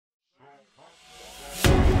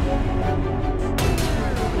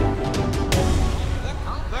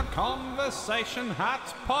Conversation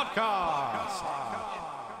Hat Podcast.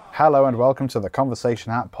 Hello and welcome to the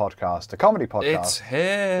Conversation Hat Podcast, a comedy podcast. It's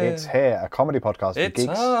here. It's here, a comedy podcast for geeks.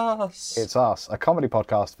 Us. It's us, a comedy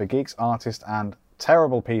podcast for geeks, artists, and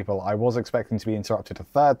terrible people. I was expecting to be interrupted a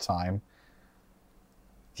third time.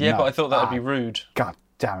 Yeah, No. but I thought that would be rude. God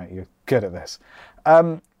damn it, you're good at this.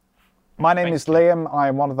 My name is Liam. I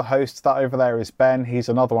am one of the hosts. That over there is Ben. He's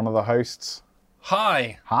another one of the hosts.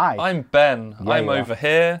 Hi. Hi. I'm Ben. Yeah, I'm you are. over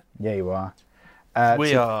here. Yeah, you are.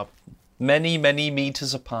 We are many, many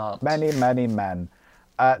meters apart. Many, many men.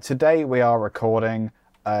 Today we are recording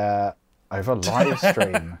over live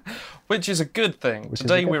stream. Which is a good thing. is a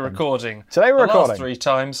Today good we're thing. recording. Today we're the recording. last 3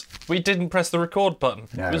 times, we didn't press the record button.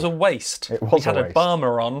 No. It was a waste. It was we had a waste.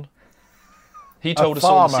 Obama on. He told us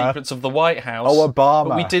all the farmer? secrets of the White House. Oh, Obama.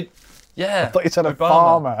 But we did... Yeah. I thought you said a Obama.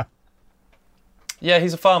 farmer. Yeah,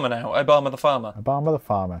 he's a farmer now. Obama the farmer. Obama the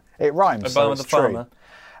farmer. It rhymes, so Obama it's the farmer. true.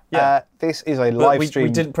 Yeah. This is a But live we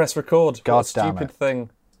stream. didn't press record. God What a damn stupid it. thing.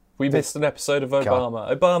 We missed an episode of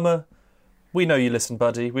Obama. Obama, we know you listen,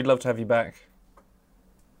 buddy. We'd love to have you back.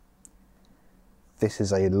 This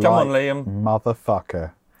is a Come on, Liam.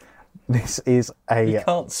 motherfucker. This is You a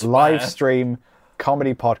can't swear. live stream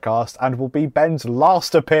comedy podcast and will be Ben's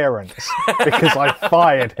last appearance because I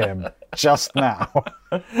fired him just now.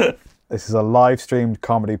 This is a live streamed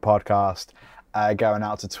comedy podcast going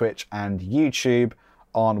out to Twitch and YouTube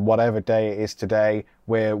on whatever day it is today.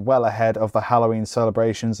 We're well ahead of the Halloween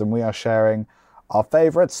celebrations and we are sharing our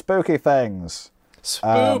favourite spooky things.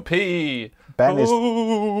 Spoopy. Ben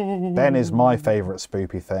is my favourite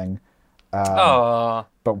spoopy thing. Aww.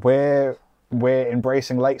 But we're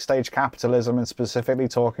embracing late stage capitalism and specifically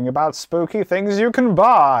talking about spooky things you can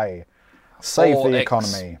buy. Save Or the X.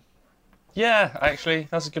 economy. Yeah, actually,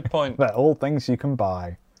 that's a good point. They're all things you can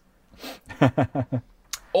buy.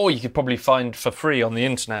 Or you could probably find for free on the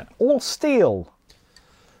internet. All steal.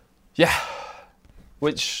 Yeah.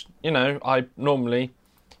 Which, I normally...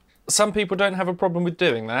 Some people don't have a problem with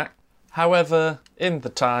doing that. However, in the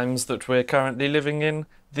times that we're currently living in,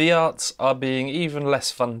 the arts are being even less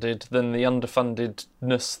funded than the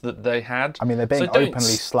underfundedness that they had. I mean, they're being So don't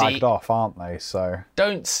openly slagged off, aren't they? So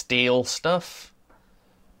Don't steal stuff.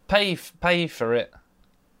 Pay for it.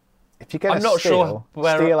 if you're going I'm to not steal, sure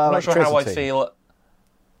where. steal I'm not sure how I electricity. feel.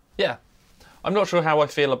 Yeah, I'm not sure how I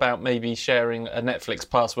feel about maybe sharing a Netflix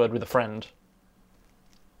password with a friend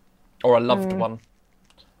or a loved one.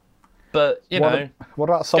 But What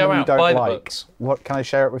about someone go you out, don't buy the like? books. What can I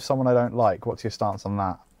share it with someone I don't like? What's your stance on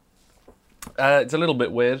that? It's a little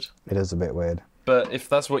bit weird. It is a bit weird. But if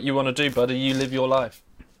that's what you want to do, buddy, you live your life.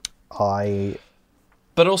 I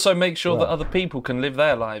But also make sure that other people can live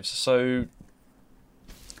their lives. So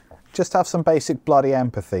just have some basic bloody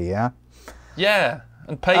empathy, yeah? yeah,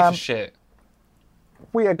 and pay for shit.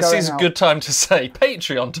 We are This going is a out... good time to say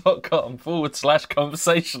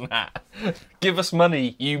patreon.com/conversation hat. Give us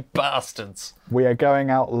money, you bastards. We are going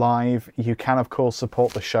out live. You can, of course,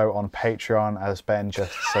 support the show on Patreon, as Ben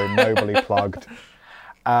just so nobly plugged.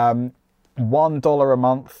 $1 a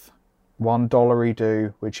month, $1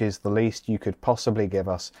 do, which is the least you could possibly give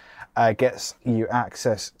us, gets you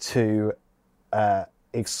access to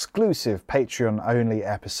exclusive Patreon-only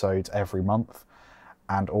episodes every month,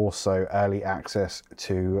 and also early access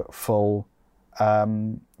to full-length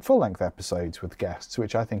episodes with guests,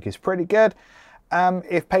 which I think is pretty good.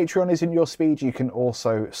 If Patreon isn't your speed, you can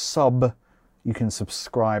also you can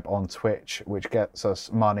subscribe on Twitch, which gets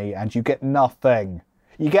us money, and you get nothing.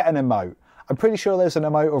 You get an emote. I'm pretty sure there's an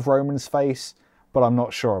emote of Roman's face, but I'm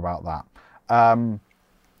not sure about that. No,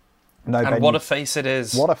 And Ben, what a face it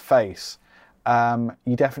is. what a face.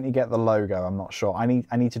 You definitely get the logo. I'm not sure. I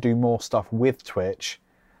need to do more stuff with Twitch,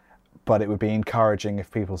 but it would be encouraging if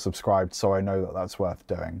people subscribed, so I know that that's worth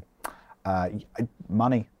doing.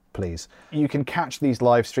 Money, please. You can catch these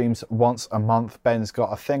live streams once a month. Ben's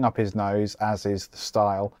got a thing up his nose, as is the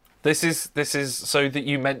style. This is so that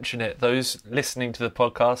you mention it. Those listening to the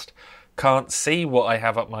podcast can't see what I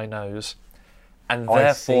have up my nose, and I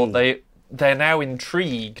therefore see. they're now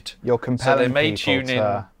intrigued. You're So compelling they may people tune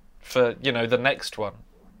in for the next one.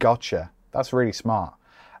 Gotcha. That's really smart.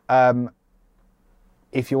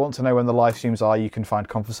 If you want to know when the live streams are, you can find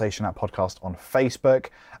Conversation at Podcast on Facebook.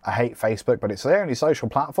 I hate Facebook, but it's the only social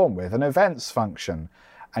platform with an events function.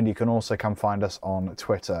 And you can also come find us on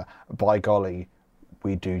Twitter. By golly,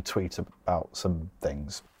 we do tweet about some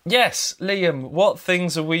things. Yes, Liam, what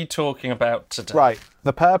things are we talking about today? Right.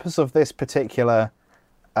 The purpose of this particular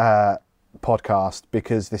podcast,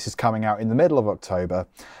 because this is coming out in the middle of October,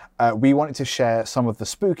 we wanted to share some of the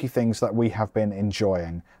spooky things that we have been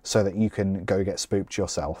enjoying so that you can go get spooked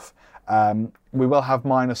yourself. We will have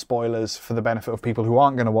minor spoilers for the benefit of people who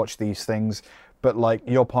aren't going to watch these things, but like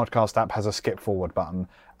your podcast app has a skip forward button.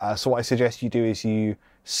 So what I suggest you do is you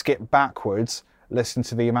skip backwards, listen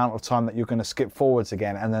to the amount of time that you're going to skip forwards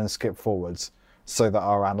again, and then skip forwards so that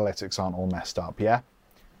our analytics aren't all messed up, yeah?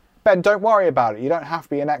 Ben, don't worry about it. You don't have to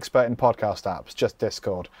be an expert in podcast apps, just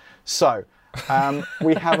Discord. So,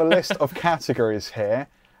 we have a list of categories here.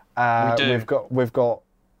 We do. We've got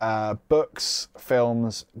books,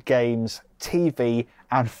 films, games, TV,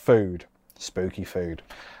 and food. Spooky food.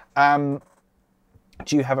 Do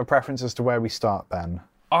you have a preference as to where we start, Ben?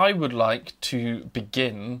 I would like to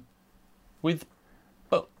begin with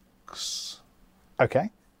books. Okay.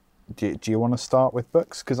 Do you want to start with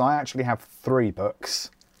books? Because I actually have 3 books,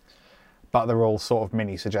 but they're all sort of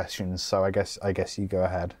mini suggestions. So I guess you go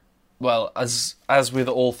ahead. Well, as with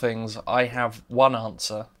all things, I have one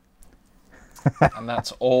answer, and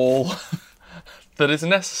that's all that is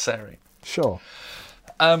necessary. Sure.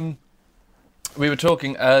 We were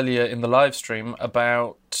talking earlier in the live stream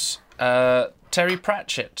about Terry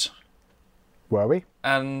Pratchett. Were we?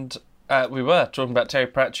 And we were talking about Terry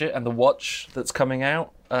Pratchett and The Watch that's coming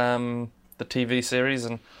out, the TV series,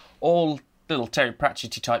 and all little Terry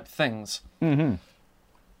Pratchett-y type things. Mm-hmm.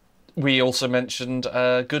 We also mentioned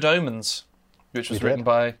Good Omens, which was written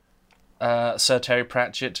by Sir Terry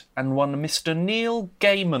Pratchett and one Mr. Neil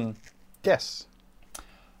Gaiman. Yes.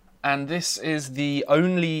 And this is the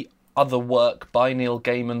only other work by Neil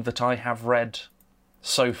Gaiman that I have read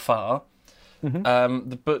so far. Mm-hmm.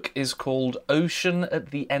 The book is called Ocean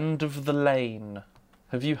at the End of the Lane.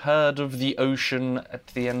 Have you heard of The Ocean at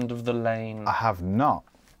the End of the Lane? I have not.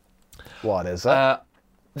 What is it?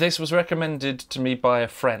 This was recommended to me by a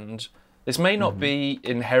friend. This may not be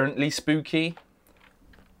inherently spooky,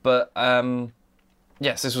 but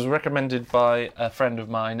yes, this was recommended by a friend of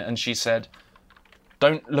mine, and she said,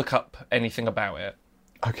 don't look up anything about it.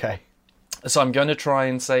 Okay. So I'm going to try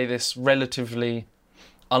and say this relatively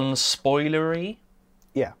unspoilery.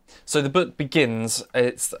 Yeah. So the book begins,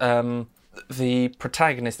 it's the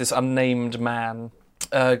protagonist, this unnamed man,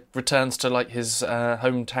 returns to like his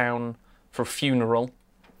hometown for a funeral.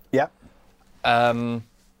 Yeah. And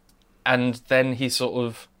then he sort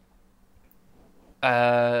of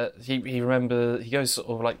he goes sort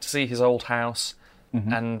of like to see his old house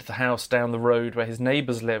and the house down the road where his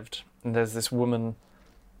neighbours lived, and there's this woman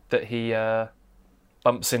that he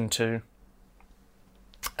bumps into,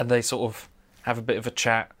 and they sort of have a bit of a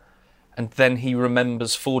chat, and then he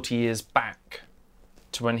remembers 40 years back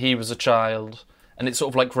to when he was a child, and it's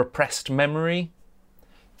sort of like repressed memory,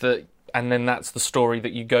 and then that's the story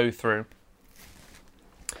that you go through.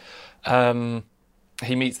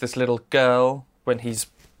 He meets this little girl when he's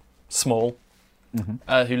small,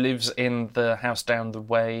 who lives in the house down the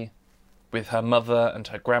way with her mother and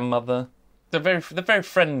her grandmother. They're very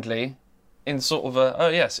friendly, in sort of a, oh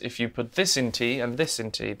yes, if you put this in tea and this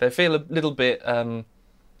in tea. They feel a little bit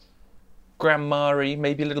grandma-y,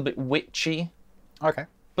 maybe a little bit witchy. Okay.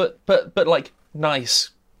 But like nice,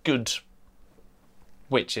 good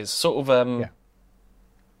witches. Sort of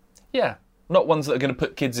yeah, not ones that are going to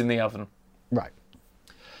put kids in the oven. Right.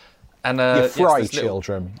 And you fry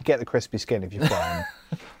children. You get the crispy skin if you fry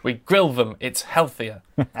them. We grill them. It's healthier.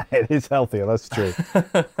 It is healthier, that's true.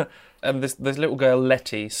 And this little girl,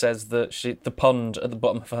 Letty, says that the pond at the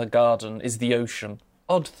bottom of her garden is the ocean.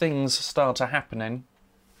 Odd things start happening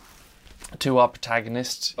to our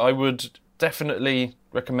protagonist. I would definitely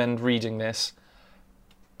recommend reading this.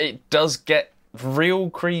 It does get real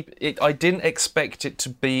creepy. I didn't expect it to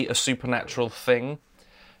be a supernatural thing.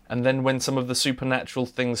 And then when some of the supernatural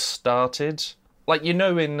things started, like, you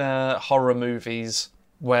know, in horror movies,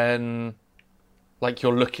 when, like,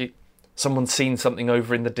 you're looking, someone's seen something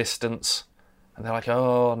over in the distance, and they're like,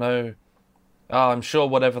 oh, no, I'm sure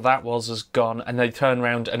whatever that was has gone, and they turn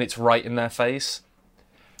around and it's right in their face.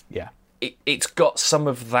 Yeah. It's got some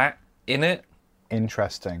of that in it.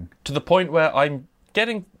 Interesting. To the point where I'm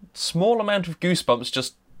getting small amount of goosebumps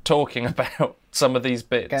just talking about some of these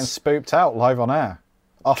bits. Getting spooked out live on air.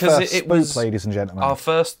 Our first spook, ladies and gentlemen. Our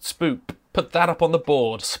first spook. Put that up on the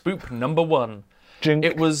board. Spook number 1. Jink.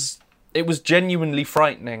 It was genuinely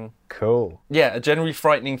frightening. Cool. Yeah, a genuinely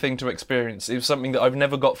frightening thing to experience. It was something that I've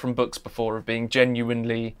never got from books before, of being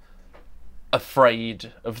genuinely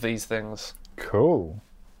afraid of these things. Cool.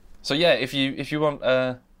 So yeah, if you want,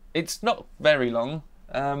 it's not very long.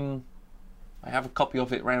 I have a copy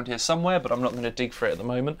of it around here somewhere, but I'm not going to dig for it at the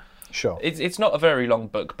moment. Sure. It's not a very long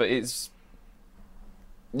book, but it's,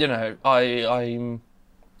 you know, I'm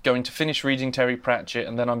going to finish reading Terry Pratchett,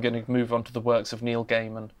 and then I'm going to move on to the works of Neil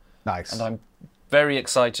Gaiman. Nice. And I'm very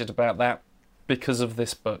excited about that because of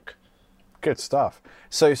this book. Good stuff.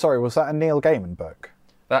 So, sorry, was that a Neil Gaiman book?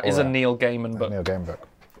 That is a Neil Gaiman book. Neil Gaiman book.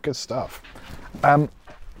 Good stuff.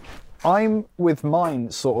 I'm with mine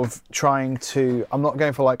sort of trying to... I'm not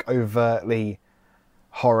going for like overtly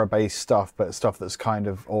horror-based stuff, but stuff that's kind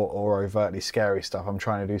of... or overtly scary stuff. I'm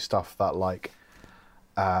trying to do stuff that like...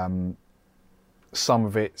 some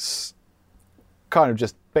of it's kind of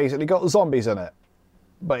just basically got zombies in it,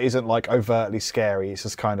 but isn't like overtly scary. It's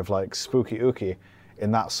just kind of like spooky ooky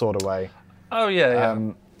in that sort of way. Oh, yeah.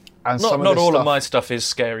 And not all of my stuff is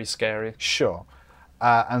scary. Sure.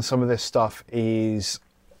 And some of this stuff is,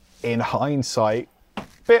 in hindsight, a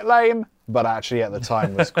bit lame, but actually at the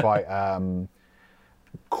time was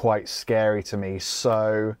quite scary to me.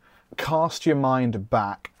 So cast your mind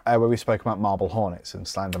back where we spoke about Marble Hornets and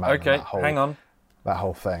Slenderman. Okay, and hang on. That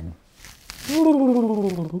whole thing. Do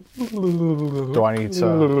I need to...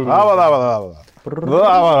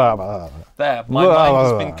 There, my mind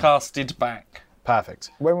has been casted back. Perfect.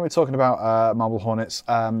 When we were talking about Marble Hornets,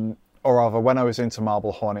 or rather, when I was into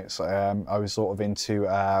Marble Hornets, I was sort of into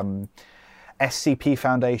SCP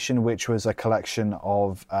Foundation, which was a collection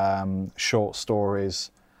of short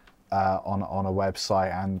stories on a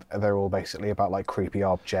website, and they're all basically about like creepy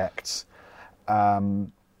objects.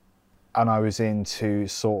 And I was into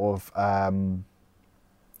sort of, I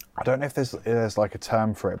don't know if there's like a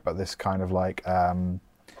term for it, but this kind of like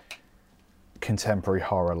contemporary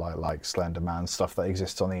horror, like Slender Man stuff that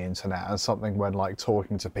exists on the internet, and something when like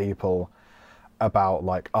talking to people about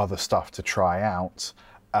like other stuff to try out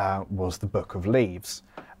was the Book of Leaves.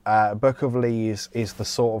 Book of Leaves is the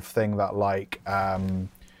sort of thing that like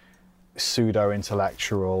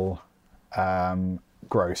pseudo-intellectual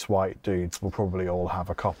gross white dudes will probably all have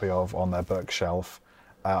a copy of on their bookshelf.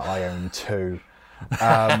 I own 2.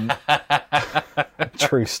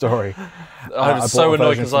 True story. I was so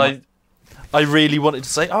annoyed because I really wanted to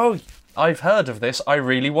say, oh, I've heard of this. I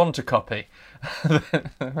really want a copy.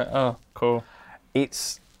 Oh, cool.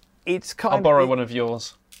 It's kind of... I'll borrow one of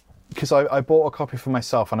yours. Because I bought a copy for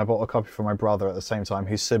myself and I bought a copy for my brother at the same time,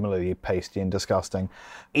 who's similarly pasty and disgusting.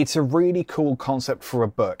 It's a really cool concept for a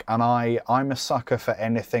book, and I'm a sucker for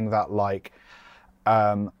anything that like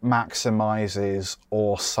maximizes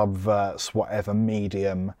or subverts whatever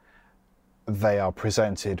medium they are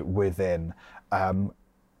presented within,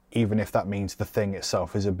 even if that means the thing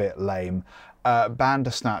itself is a bit lame.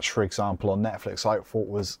 Bandersnatch, for example, on Netflix, I thought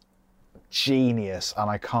was genius, and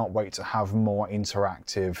I can't wait to have more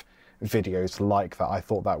interactive videos like that. I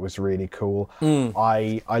thought that was really cool.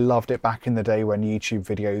 I loved it back in the day when YouTube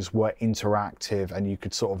videos were interactive and you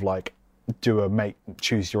could sort of like do a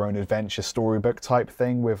choose your own adventure storybook type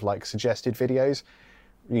thing with like suggested videos.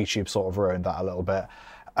 YouTube sort of ruined that a little bit.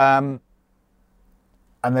 And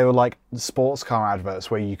they were like sports car adverts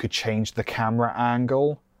where you could change the camera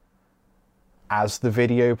angle as the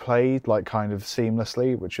video played, like kind of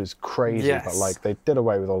seamlessly, which was crazy. Yes. But like they did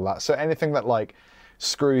away with all that. So anything that like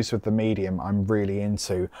screws with the medium, I'm really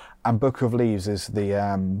into. And Book of Leaves is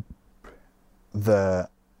the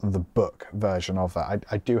book version of that.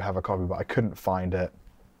 I do have a copy, but I couldn't find it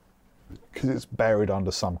because it's buried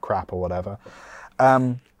under some crap or whatever.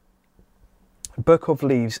 Book of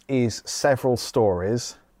Leaves is several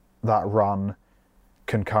stories that run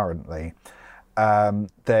concurrently.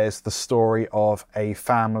 There's the story of a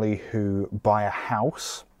family who buy a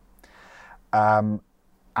house, and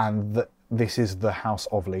this is the House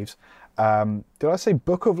of Leaves. Did I say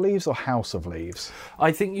Book of Leaves or House of Leaves?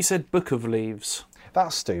 I think you said Book of Leaves.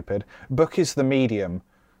 That's stupid. Book is the medium.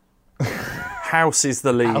 House is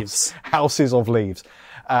the leaves. Houses of Leaves.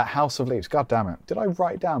 House of Leaves. God damn it. Did I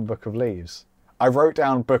write down Book of Leaves? I wrote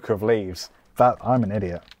down Book of Leaves. I'm an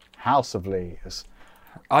idiot. House of Leaves.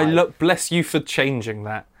 Bless you for changing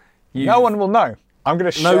that. No one will know. I'm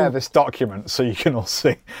going to share this document so you can all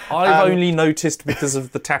see. I've only noticed because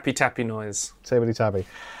of the tappy tappy noise. Tappity tappy.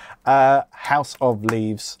 House of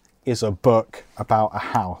Leaves is a book about a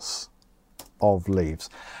house of leaves.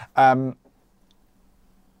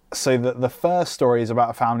 So the first story is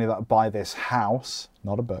about a family that buy this house,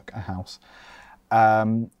 not a book, a house.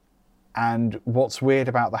 And what's weird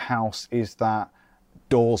about the house is that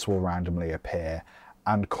doors will randomly appear,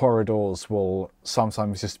 and corridors will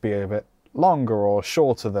sometimes just be a bit longer or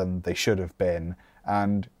shorter than they should have been.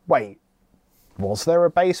 And wait, was there a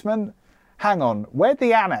basement? Hang on, where'd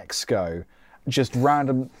the annex go? Just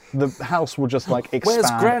random, the house will just like expand.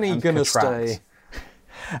 Where's Granny and gonna contract. stay?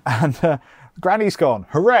 And Granny's gone,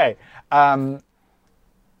 hooray! And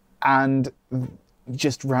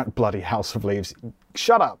just bloody House of Leaves.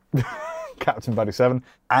 Shut up, Captain Buddy 7.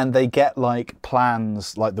 And they get like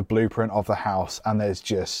plans, like the blueprint of the house, and there's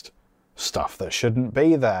just stuff that shouldn't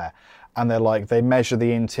be there. and they measure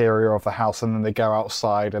the interior of the house, and then they go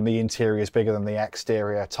outside, and the interior is bigger than the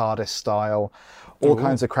exterior, TARDIS style, all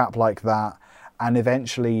kinds of crap like that. And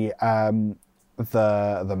eventually,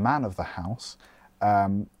 the man of the house,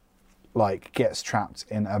 gets trapped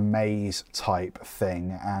in a maze type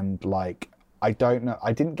thing, and I don't know,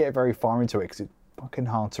 I didn't get very far into it because it's fucking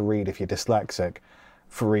hard to read if you're dyslexic,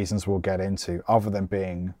 for reasons we'll get into, other than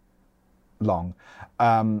being long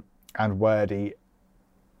and wordy.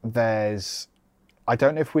 I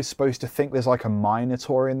don't know if we're supposed to think there's like a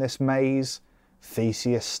minotaur in this maze,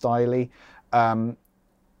 Theseus styley,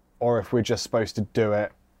 or if we're just supposed to do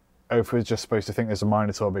it, or if we're just supposed to think there's a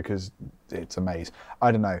minotaur because it's a maze.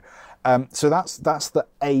 I don't know. So that's the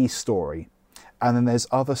A story. And then there's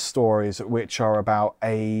other stories which are about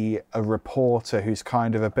a reporter who's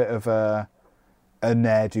kind of a bit of a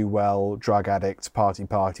ne'er-do-well, drug addict, party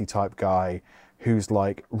type guy who's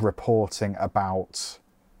reporting about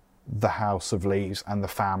the House of Leaves and the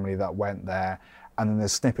family that went there. And then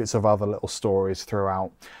there's snippets of other little stories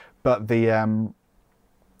throughout. But the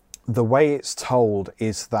way it's told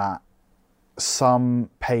is that some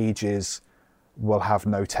pages will have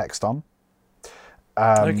no text on.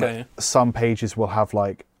 Okay. Some pages will have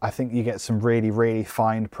I think you get some really, really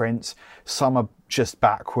fine print. Some are just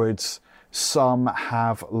backwards. Some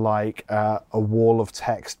have a wall of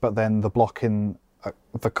text, but then the block in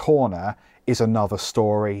the corner is another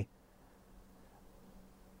story.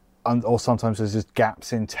 Or sometimes there's just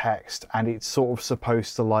gaps in text, and it's sort of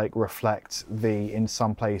supposed to reflect in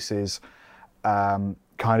some places, kind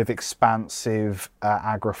of expansive,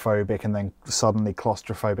 agoraphobic, and then suddenly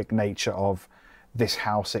claustrophobic nature of this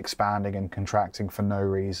house expanding and contracting for no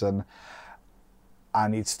reason.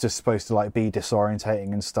 And it's just supposed to be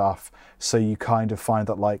disorientating and stuff. So you kind of find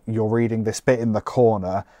that you're reading this bit in the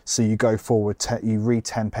corner, so you go forward, you read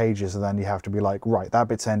 10 pages, and then you have to be right, that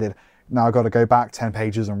bit's ended. Now I've got to go back 10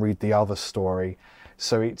 pages and read the other story.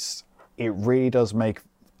 So it really does make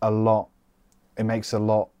a lot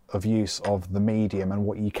of use of the medium and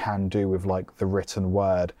what you can do with the written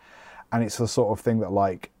word. And it's the sort of thing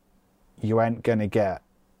that you ain't gonna get.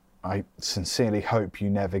 I sincerely hope you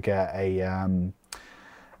never get a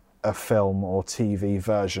film or TV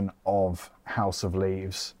version of House of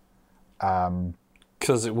Leaves,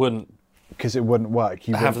 because it wouldn't work.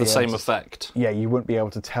 You have the same effect. Yeah, you wouldn't be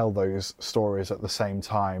able to tell those stories at the same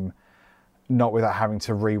time, not without having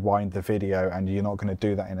to rewind the video, and you're not going to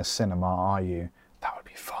do that in a cinema, are you? That would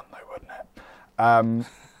be fun though, wouldn't it?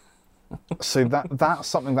 So that's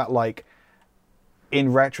something that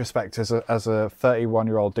in retrospect, as a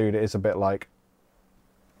 31-year-old dude, it is a bit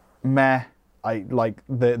meh. I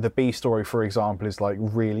the B story, for example, is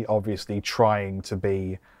really obviously trying to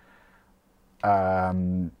be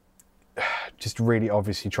just really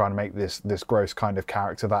obviously trying to make this gross kind of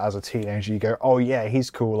character that as a teenager you go, oh yeah,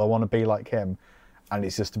 he's cool, I want to be like him, and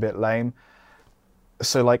it's just a bit lame.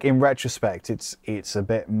 So in retrospect, it's a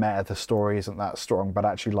bit meh, the story isn't that strong, but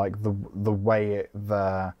actually the way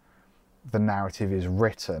the narrative is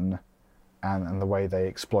written and the way they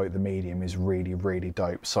exploit the medium is really, really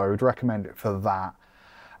dope. So I would recommend it for that.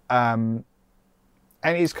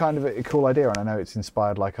 And it's kind of a cool idea, and I know it's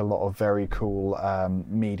inspired a lot of very cool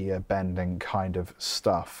media bending kind of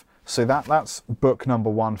stuff. So that's book number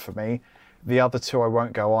 1 for me. The other 2 I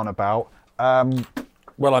won't go on about.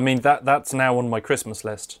 Well, I mean, that's now on my Christmas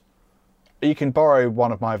list. You can borrow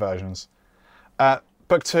one of my versions.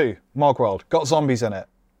 Book 2, Mogworld, got zombies in it.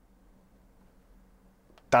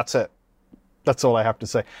 That's it. That's all I have to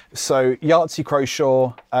say. So Yahtzee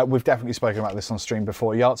Croshaw, we've definitely spoken about this on stream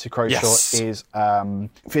before. Yahtzee Croshaw is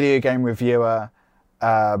video game reviewer.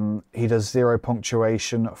 He does 0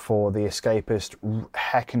 punctuation for The Escapist.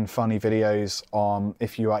 Heckin' funny videos on,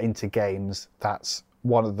 if you are into games, that's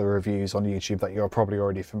one of the reviews on YouTube that you're probably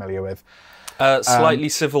already familiar with. Slightly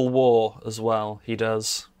Civil War as well, he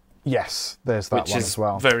does. Yes, there's that one as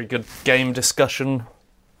well. Very good game discussion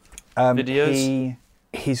videos.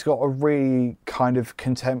 He's got a really kind of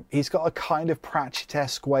he's got a kind of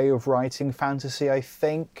Pratchett-esque way of writing fantasy, I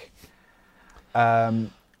think. There's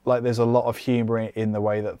a lot of humour in the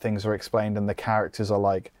way that things are explained, and the characters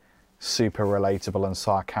are super relatable and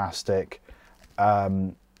sarcastic.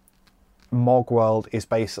 Mogworld is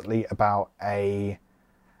basically about a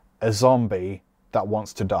zombie that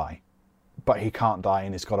wants to die, but he can't die,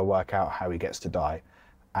 and he's got to work out how he gets to die.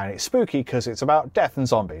 And it's spooky because it's about death and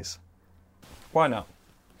zombies. Why not?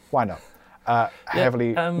 Why not?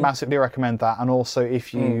 Massively recommend that. And also,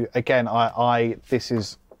 if you again, I this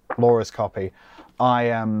is Laura's copy.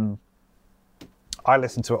 I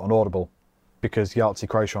listen to it on Audible because Yahtzee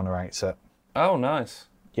Croshaw narrates it. Oh, nice.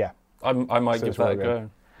 Yeah, I might give that a go.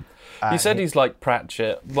 You said he's like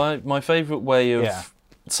Pratchett. My favourite way of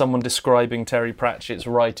someone describing Terry Pratchett's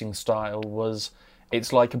writing style was,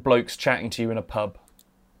 it's like a bloke's chatting to you in a pub.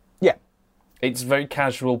 Yeah. It's very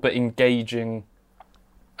casual but engaging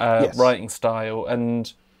writing style.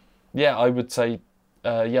 And yeah, I would say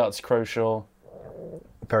Yahtzee Croshaw.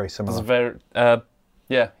 Very similar.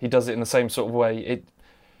 He does it in the same sort of way.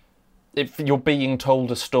 If you're being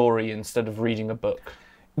told a story instead of reading a book.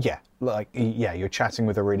 Yeah, you're chatting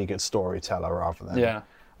with a really good storyteller rather than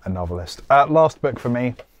a novelist. Last book for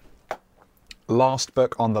me. Last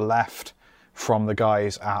book on the left from the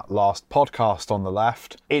guys at Last Podcast on the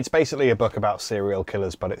Left. It's basically a book about serial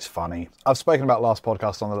killers, but it's funny. I've spoken about Last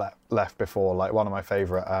Podcast on the Left before, like one of my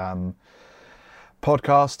favourite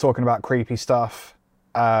podcasts, talking about creepy stuff,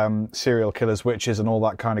 serial killers, witches, and all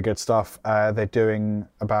that kind of good stuff.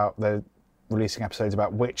 They're releasing episodes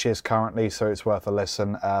about witches currently, so it's worth a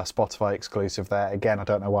listen. Spotify exclusive there. Again, I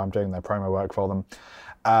don't know why I'm doing their promo work for them.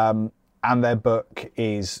 And their book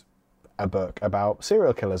is a book about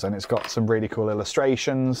serial killers, and it's got some really cool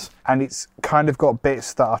illustrations, and it's kind of got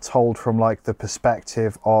bits that are told from like the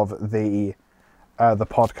perspective of the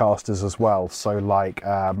podcasters as well. So like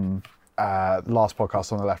Last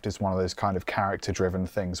Podcast on the Left is one of those kind of character-driven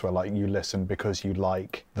things where like you listen because you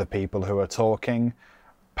like the people who are talking,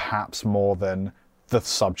 perhaps more than the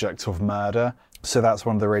subject of murder. So that's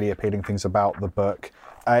one of the really appealing things about the book.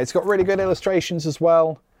 It's got really good illustrations as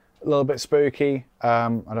well. A little bit spooky. I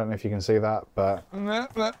don't know if you can see that, but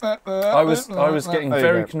I was getting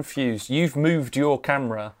very confused. You've moved your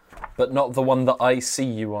camera, but not the one that I see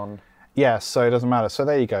you on. Yeah, so it doesn't matter. So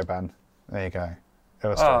there you go, Ben. There you go.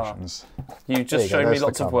 Illustrations. You just showed me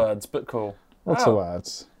lots of words, but cool. Lots of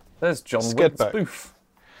words. There's John Wick's spoof.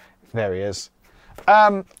 There he is.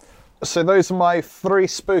 So those are my 3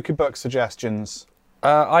 spooky book suggestions.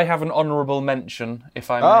 I have an honourable mention,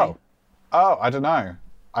 if I may. Oh, I don't know.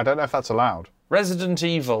 I don't know if that's allowed. Resident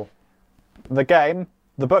Evil. The game.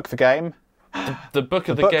 The book, the game. The book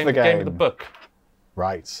of the game. The game of the book.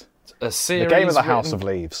 Right. A series. The Game of the House of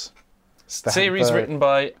Leaves. Series written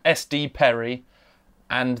by S.D. Perry.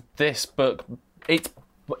 And this book, it's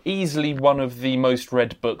easily one of the most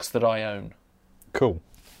read books that I own. Cool.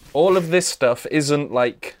 All of this stuff isn't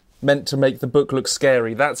like meant to make the book look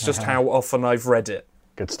scary. That's just how often I've read it.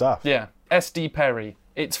 Good stuff. Yeah. S.D. Perry.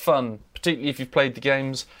 It's fun, particularly if you've played the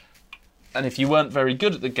games. And if you weren't very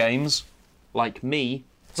good at the games, like me,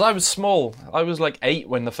 because I was small. I was like 8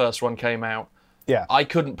 when the first one came out. Yeah. I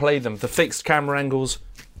couldn't play them. The fixed camera angles,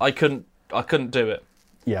 I couldn't do it.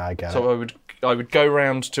 Yeah, I get it. So I would go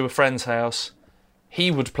round to a friend's house.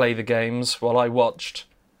 He would play the games while I watched.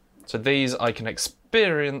 So these I can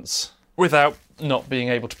experience without not being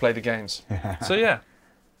able to play the games. So yeah.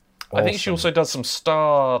 Awesome. I think she also does some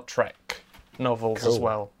Star Trek novels as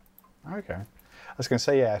well. Okay. I was going to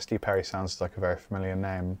say, yeah, S.D. Perry sounds like a very familiar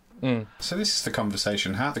name. So this is the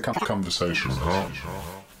conversation. How the conversation starts.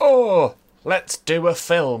 Oh, let's do a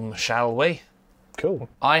film, shall we? Cool.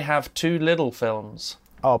 I have 2 little films.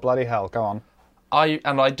 Oh, bloody hell, go on.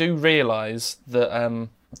 I do realise that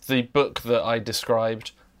the book that I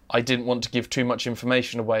described, I didn't want to give too much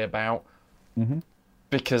information away about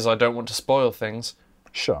because I don't want to spoil things.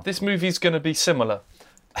 Sure. This movie's going to be similar.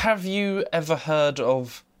 Have you ever heard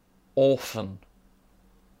of Orphan?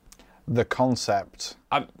 The concept.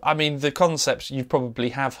 I mean, the concept you probably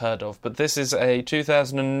have heard of, but this is a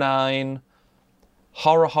 2009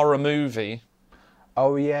 horror movie.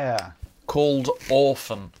 Oh, yeah. Called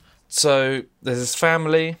Orphan. So there's this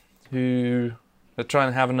family who are trying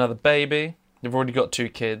to have another baby. They've already got 2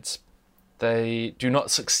 kids. They do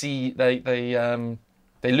not succeed. They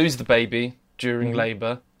lose the baby during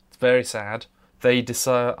labour. It's very sad. They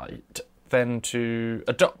decide then to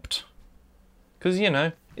adopt. Because, you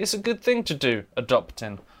know, it's a good thing to do,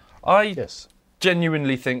 adopting. I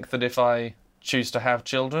genuinely think that if I choose to have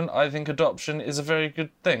children, I think adoption is a very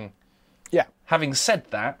good thing. Yeah. Having said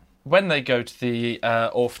that, when they go to the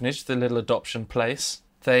orphanage, the little adoption place,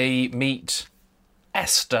 they meet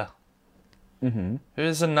Esther, who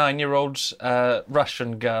is a 9-year-old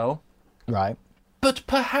Russian girl. Right. But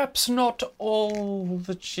perhaps not all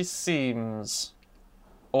that she seems.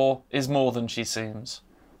 Or is more than she seems.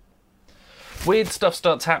 Weird stuff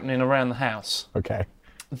starts happening around the house. Okay.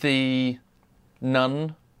 The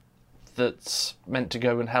nun that's meant to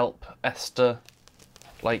go and help Esther,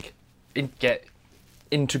 like, get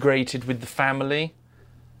integrated with the family,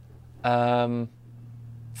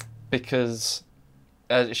 because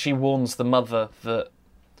she warns the mother that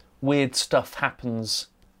weird stuff happens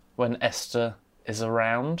when Esther is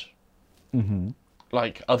around.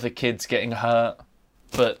 Like other kids getting hurt,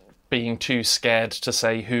 but being too scared to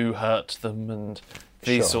say who hurt them and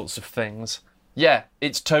these sorts of things. Yeah,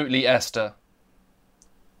 it's totally Esther.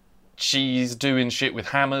 She's doing shit with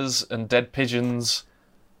hammers and dead pigeons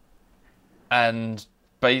and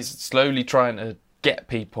slowly trying to get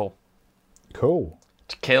people. Cool.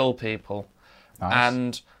 To kill people. Nice.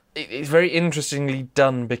 And it's very interestingly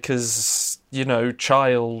done because,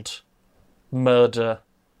 child murder.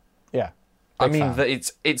 Yeah. I mean,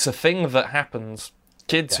 that it's a thing that happens.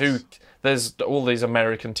 Kids who... There's all these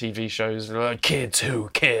American TV shows, like, kids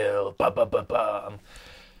who kill, ba ba ba ba.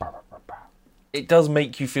 It does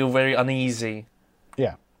make you feel very uneasy.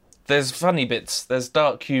 Yeah. There's funny bits. There's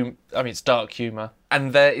dark humour. I mean, it's dark humour.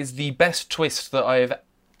 And there is the best twist that I have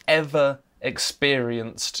ever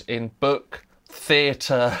experienced in book,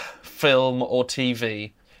 theatre, film, or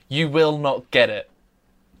TV. You will not get it.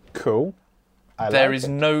 Cool. There is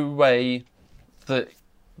no way that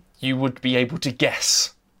you would be able to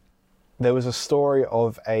guess. There was a story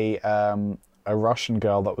of a Russian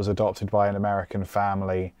girl that was adopted by an American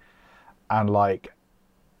family, and like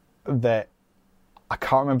that. I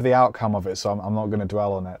can't remember the outcome of it, so I'm not going to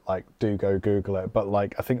dwell on it. Like, do go Google it. But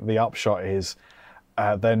like, I think the upshot is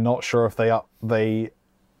they're not sure if they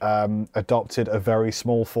adopted a very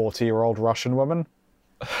small 40-year-old Russian woman.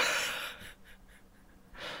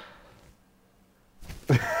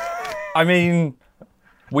 I mean,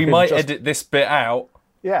 we might edit this bit out.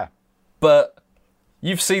 Yeah. But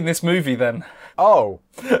you've seen this movie then? Oh.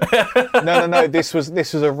 No. This was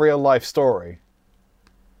a real life story.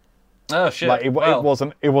 Oh shit! Like it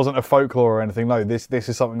wasn't a folklore or anything. No, this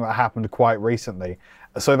is something that happened quite recently.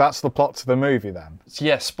 So that's the plot to the movie then.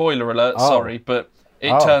 Yeah. Spoiler alert. Oh. Sorry, but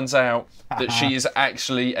it turns out that she is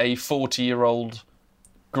actually a 40-year-old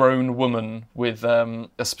grown woman with a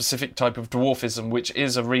specific type of dwarfism, which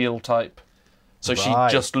is a real type. So she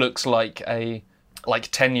just looks like a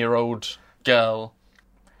 10-year-old girl.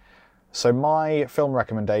 So my film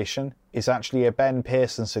recommendation is actually a Ben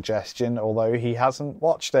Pearson suggestion, although he hasn't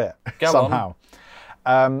watched it somehow.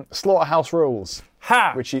 Slaughterhouse Rules.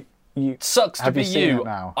 Ha! Which you sucks to be you.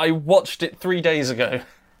 Now? I watched it 3 days ago.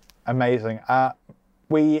 Amazing. I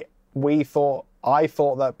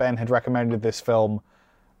thought that Ben had recommended this film,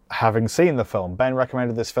 having seen the film. Ben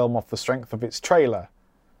recommended this film off the strength of its trailer.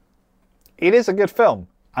 It is a good film,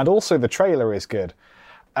 and also the trailer is good.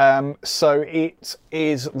 So it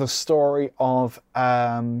is the story of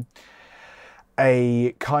a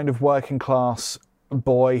kind of working class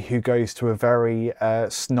boy who goes to a very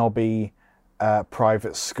snobby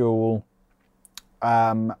private school,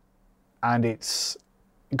 and it's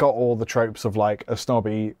got all the tropes of like a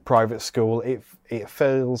snobby private school. It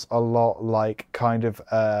feels a lot like kind of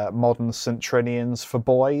modern St. Trinian's for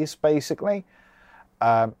boys, basically,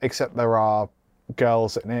 except there are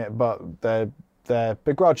girls in it, but they're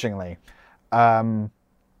begrudgingly. And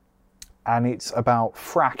it's about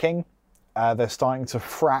fracking. They're starting to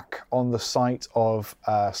frack on the site of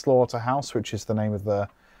Slaughterhouse, which is the name of the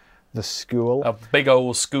school. A big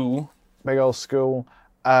old school. Big old school.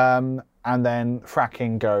 And then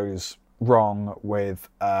fracking goes wrong with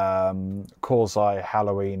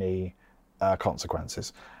quasi-Halloween-y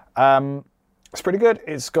consequences. It's pretty good.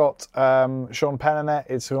 It's got Sean Penn in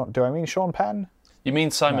it. Do I mean Sean Penn? You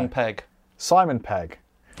mean Simon Pegg? Simon Pegg.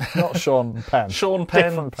 Not Sean Penn. Sean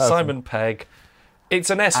Penn, Simon Pegg. It's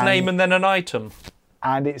an S name and then an item.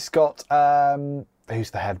 And it's got,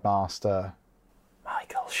 who's the headmaster?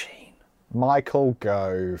 Michael Sheen. Michael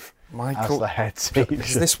Gove as the head teacher.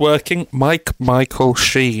 Is this working? Michael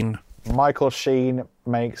Sheen. Michael Sheen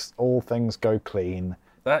makes all things go clean.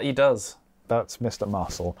 That he does. That's Mr.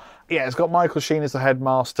 Muscle. Yeah, it's got Michael Sheen as the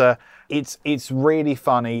headmaster. It's really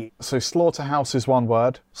funny. So Slaughterhouse is one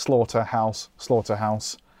word. Slaughterhouse.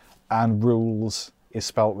 And rules is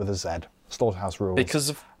spelt with a Z. Slaughterhouse Rules. Because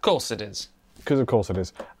of course it is. Because of course it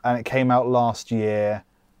is. And it came out last year.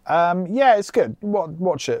 Yeah, it's good.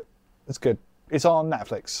 Watch it. It's good. It's on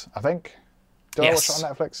Netflix, I think. Did I watch it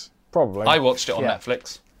on Netflix? Probably. I watched it on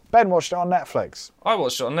Netflix. Ben watched it on Netflix. I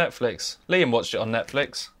watched it on Netflix. Liam watched it on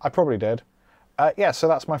Netflix. I probably did. Yeah, so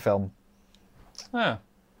that's my film. Yeah.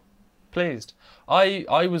 Pleased.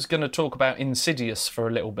 I was going to talk about Insidious for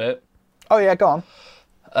a little bit. Oh, yeah, go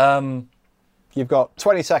on. You've got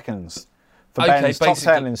 20 seconds for Ben's top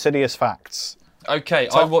 10 Insidious facts. Okay,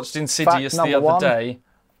 I watched Insidious the other day,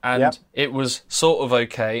 and it was sort of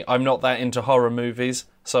okay. I'm not that into horror movies,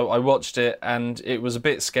 so I watched it, and it was a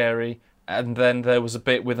bit scary, and then there was a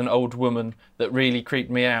bit with an old woman that really creeped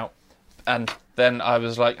me out. And then I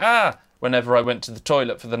was like, whenever I went to the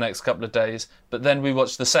toilet for the next couple of days. But then we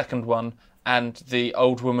watched the second one, and the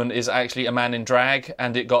old woman is actually a man in drag,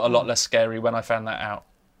 and it got a lot less scary when I found that out.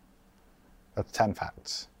 That's 10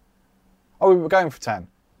 facts. Oh, we were going for 10.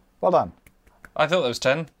 Well done. I thought there was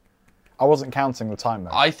 10. I wasn't counting the time,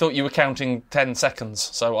 though. I thought you were counting 10 seconds,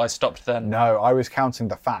 so I stopped then. No, I was counting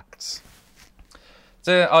the facts.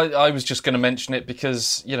 So I was just going to mention it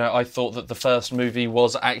because, I thought that the first movie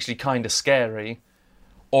was actually kind of scary,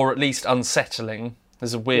 or at least unsettling.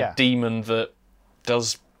 There's a weird demon that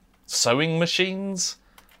does sewing machines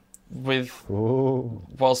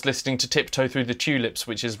whilst listening to Tiptoe Through the Tulips,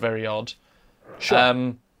 which is very odd.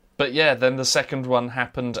 Sure. But yeah, then the second one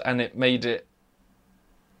happened and it made it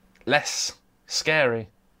less scary.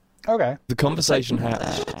 Okay. The conversation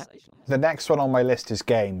hatched. The next one on my list is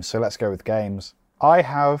games, so let's go with games. I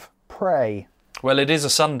have Prey. Well, it is a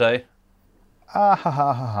Sunday.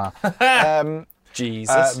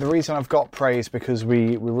 Jesus. The reason I've got Prey is because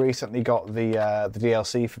we recently got the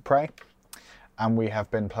DLC for Prey, and we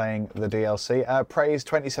have been playing the DLC. Prey's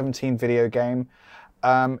 2017 video game.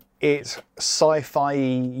 It's sci-fi.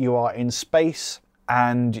 You are in space,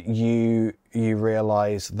 and you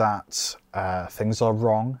realise that things are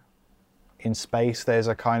wrong in space. There's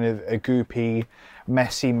a kind of a goopy,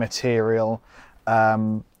 messy material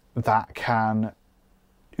that can...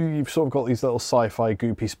 You've sort of got these little sci-fi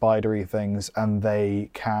goopy spidery things, and they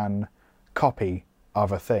can copy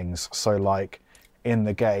other things. So like in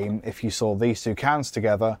the game, if you saw these two cans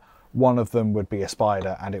together, one of them would be a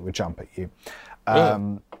spider and it would jump at you.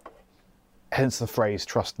 Hence the phrase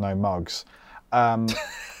 "trust no mugs,"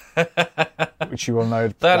 which you will know.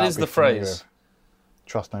 That is the phrase.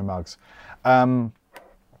 Trust no mugs.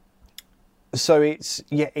 So it's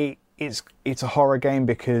a horror game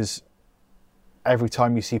because every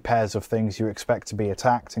time you see pairs of things, you expect to be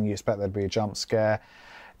attacked and you expect there to be a jump scare.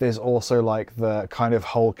 There's also like the kind of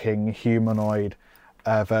hulking humanoid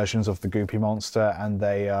versions of the goopy monster, and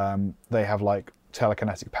they have like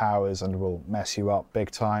telekinetic powers and will mess you up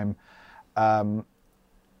big time. And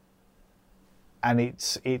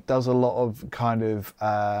it does a lot of kind of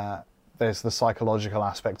there's the psychological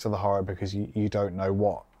aspect to the horror because you don't know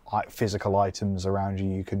what physical items around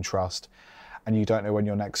you can trust, and you don't know when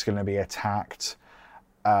you're next going to be attacked,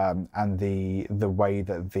 and the way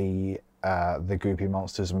that the goopy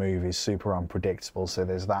monsters move is super unpredictable. So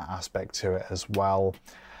there's that aspect to it as well,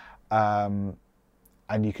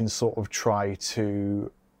 and you can sort of try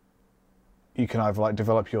to. You can either like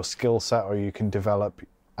develop your skill set, or you can develop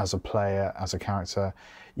as a player, as a character.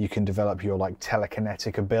 You can develop your like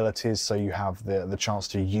telekinetic abilities, so you have the chance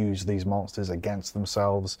to use these monsters against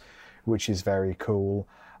themselves, which is very cool.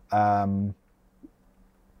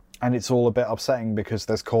 And it's all a bit upsetting because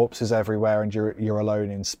there's corpses everywhere and you're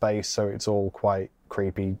alone in space, so it's all quite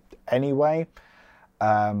creepy anyway.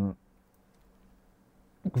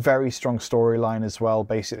 Very strong storyline as well.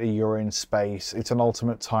 Basically, you're in space. It's an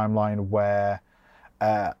alternate timeline where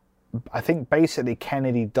I think basically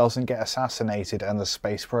Kennedy doesn't get assassinated and the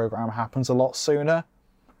space program happens a lot sooner.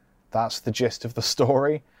 That's the gist of the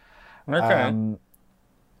story. Okay.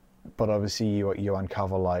 But obviously you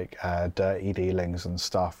uncover like dirty dealings and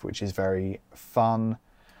stuff, which is very fun.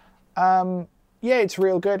 Yeah, it's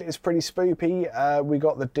real good. It's pretty spoopy. We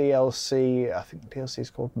got the DLC. I think the DLC is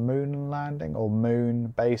called Moon Landing or Moon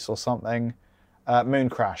Base or something. Moon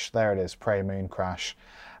Crash. There it is. Prey Moon Crash.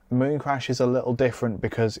 Moon Crash is a little different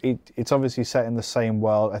because it's obviously set in the same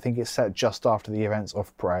world. I think it's set just after the events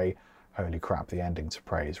of Prey. Holy crap, the ending to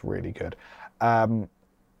Prey is really good.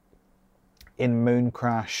 In Moon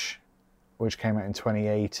Crash, which came out in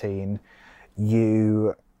 2018,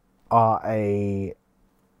 you are a...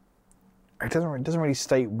 It doesn't really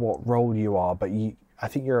state what role you are, but I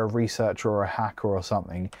think you're a researcher or a hacker or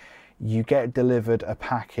something. You get delivered a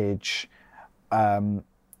package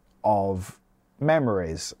of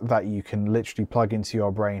memories that you can literally plug into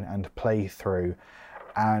your brain and play through,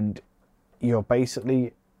 and you're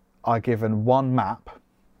basically are given one map,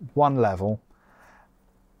 one level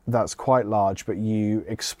that's quite large, but you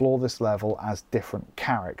explore this level as different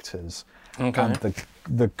characters. Okay. And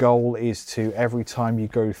the goal is to, every time you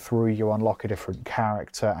go through, you unlock a different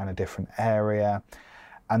character and a different area,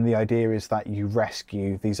 and the idea is that you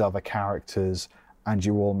rescue these other characters and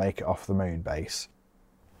you all make it off the moon base.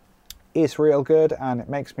 It's real good and it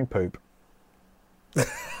makes me poop.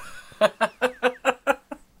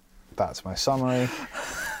 That's my summary.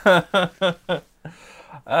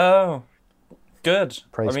 Oh, good.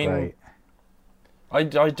 Praise great. I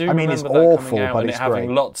do. I mean, remember it's that awful, coming out but and it's it having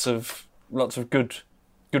great. lots of good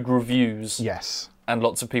reviews. Yes. And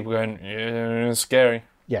lots of people going, yeah, it's scary.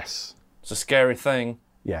 Yes. It's a scary thing.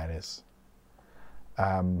 Yeah, it is.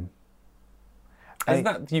 Isn't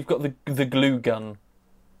that you've got the glue gun?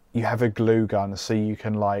 you have a glue gun, so you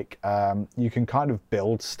can you can kind of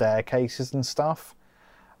build staircases and stuff.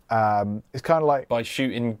 It's kind of like By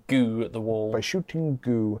shooting goo at the wall. by shooting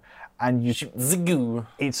goo, and you Shoot the goo.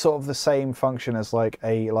 it's sort of the same function as like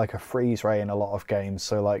a freeze ray in a lot of games.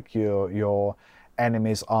 So like your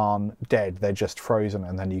enemies aren't dead; they're just frozen,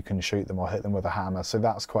 and then you can shoot them or hit them with a hammer. So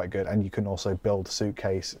that's quite good. And you can also build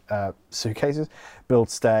build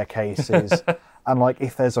staircases, and like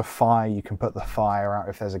if there's a fire, you can put the fire out.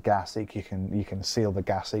 If there's a gas leak, you can seal the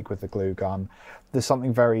gas leak with the glue gun. There's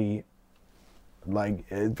something very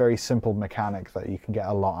very simple mechanic that you can get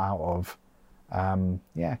a lot out of.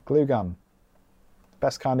 Glue gun,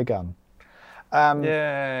 best kind of gun.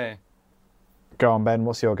 Yay. Go on, Ben,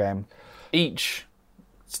 what's your game? Each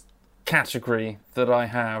category that I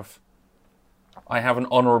have an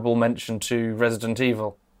honourable mention to Resident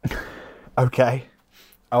Evil. Okay.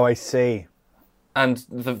 Oh, I see. And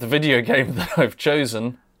the video game that I've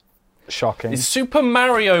chosen Shocking. is Super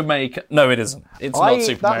Mario Maker. No, it isn't. It's not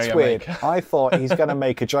Super That's Mario weird. Maker. I thought he's going to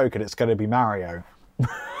make a joke and it's going to be Mario.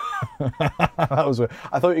 That was weird.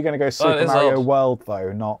 I thought you were going to go Super is Mario odd. World,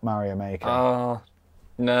 though, not Mario Maker.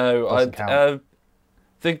 No, Doesn't count.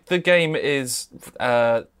 the game is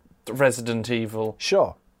Resident Evil,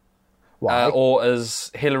 Sure. Why? or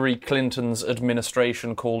as Hillary Clinton's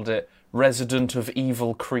administration called it, Resident of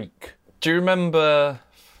Evil Creek. Do you remember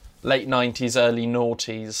late 90s, early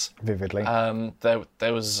noughties? Vividly.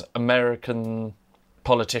 There was American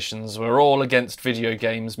politicians were all against video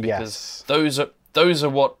games because Yes. those are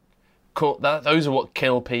what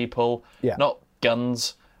kill people, Yeah. not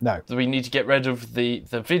guns. No. We need to get rid of the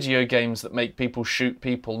video games that make people shoot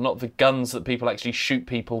people, not the guns that people actually shoot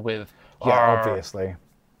people with. Yeah, Arr. obviously.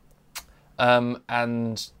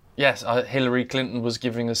 And yes, Hillary Clinton was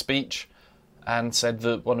giving a speech and said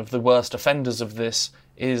that one of the worst offenders of this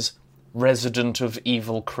is Resident of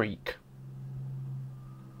Evil Creek.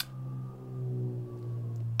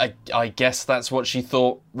 I guess that's what she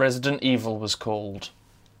thought Resident Evil was called.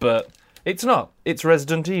 But it's not. It's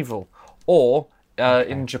Resident Evil. Or,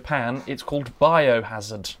 in Japan, it's called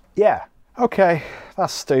Biohazard. Yeah. Okay.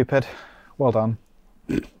 That's stupid. Well done.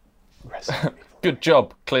 Resident Evil. Good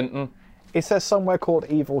job, Clinton. Is there somewhere called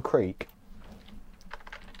Evil Creek?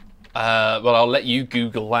 Well, I'll let you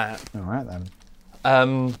Google that. All right,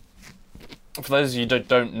 then. For those of you who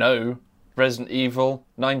don't know, Resident Evil,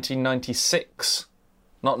 1996.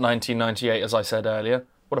 Not 1998, as I said earlier.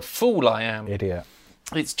 What a fool I am. Idiot.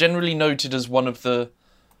 It's generally noted as one of the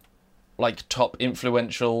top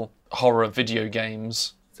influential horror video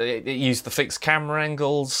games. It used the fixed camera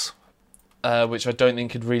angles, which I don't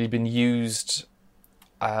think had really been used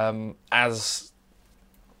as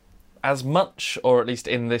much, or at least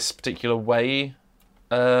in this particular way,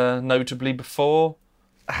 notably before.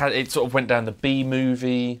 It sort of went down the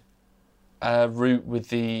B-movie route with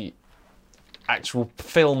the actual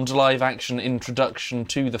filmed live-action introduction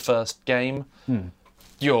to the first game.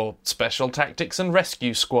 Your Special Tactics and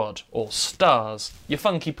Rescue Squad, or STARS, your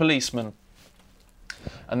funky policeman.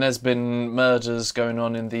 And there's been murders going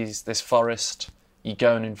on in this forest. You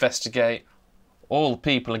go and investigate. All the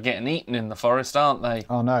people are getting eaten in the forest, aren't they?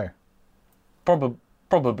 Oh, no.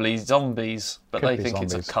 Probably zombies, but Could they be think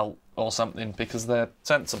zombies. it's a cult or something because they're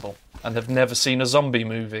sensible. And they've never seen a zombie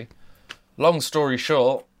movie. Long story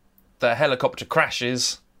short, their helicopter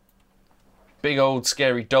crashes. Big old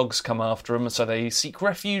scary dogs come after them, so they seek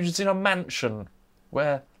refuge in a mansion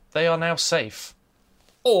where they are now safe.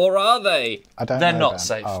 Or are they? I don't They're know, not Ben.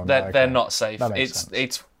 safe. Oh, no, they're okay. not safe. That makes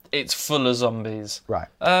sense. It's full of zombies. Right.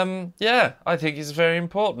 Yeah, I think it's very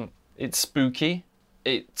important. It's spooky.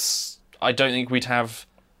 I don't think we'd have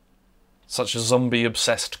such a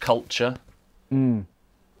zombie-obsessed culture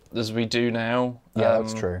as we do now. Yeah,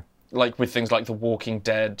 that's true. Like with things like The Walking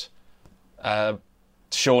Dead.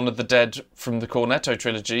 Shaun of the Dead from the Cornetto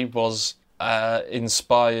trilogy was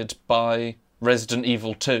inspired by Resident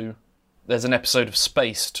Evil 2. There's an episode of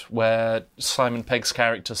Spaced where Simon Pegg's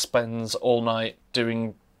character spends all night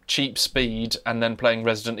doing Cheap Speed and then playing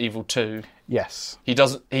Resident Evil 2. Yes. He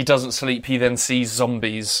doesn't sleep, he then sees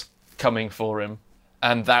zombies coming for him.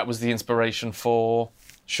 And that was the inspiration for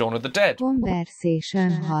Shaun of the Dead.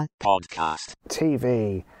 Conversation Hot Podcast.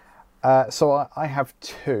 TV. So I have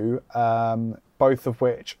two, both of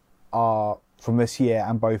which are from this year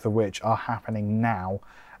and both of which are happening now.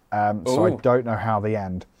 So I Ooh. don't know how they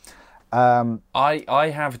end.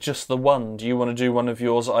 I have just the one. Do you want to do one of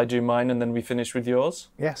yours, I do mine, and then we finish with yours?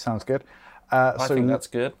 Yeah, sounds good. I think that's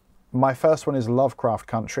good. My first one is Lovecraft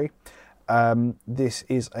Country. This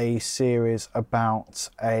is a series about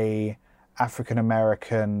a African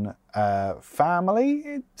American family.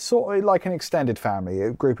 It's sort of like an extended family,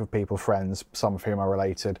 a group of people, friends, some of whom are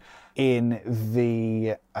related, in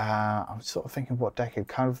the, I'm sort of thinking what decade,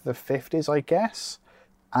 kind of the 50s, I guess.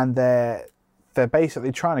 And they're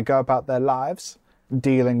basically trying to go about their lives,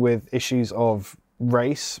 dealing with issues of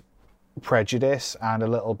race, prejudice, and a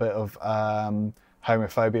little bit of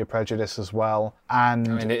homophobia, prejudice as well. And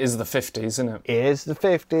I mean, it is the 50s, isn't it? it is the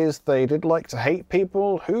 50s. They did like to hate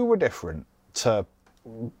people who were different to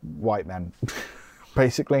white men,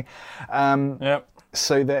 basically. Yep.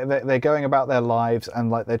 So they're going about their lives, and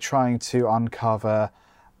like they're trying to uncover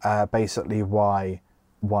basically why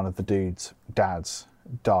one of the dude's dads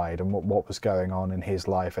died and what was going on in his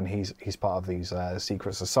life, and he's part of these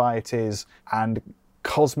secret societies, and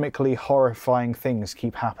cosmically horrifying things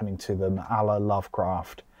keep happening to them, a la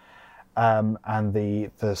Lovecraft. And the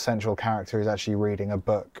central character is actually reading a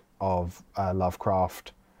book of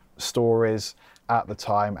Lovecraft stories at the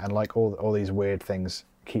time, and like all these weird things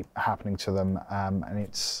keep happening to them, and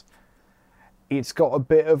it's got a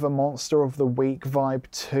bit of a Monster of the Week vibe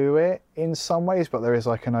to it in some ways, but there is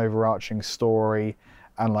like an overarching story,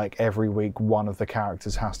 and like every week one of the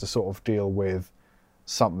characters has to sort of deal with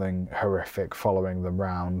something horrific following them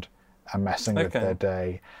round and messing with their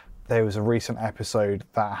day. There was a recent episode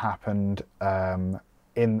that happened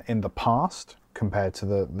in the past compared to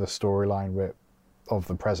the storyline of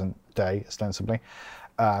the present day, ostensibly.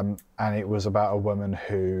 And it was about a woman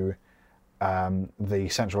who the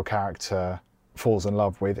central character falls in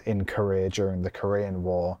love with in Korea during the Korean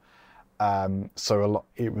War.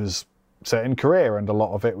 It was set in Korea, and a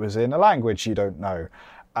lot of it was in a language you don't know.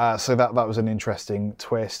 So that was an interesting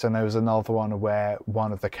twist. And there was another one where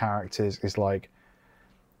one of the characters is like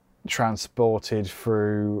transported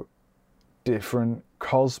through different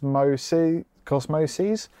cosmoses.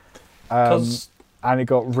 And it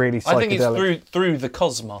got really psychedelic. I think it's through the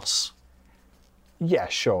cosmos. Yeah,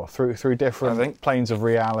 sure. Through different planes of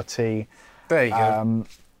reality. There you go.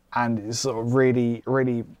 And it's sort of really,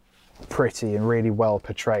 really pretty and really well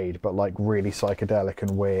portrayed, but like really psychedelic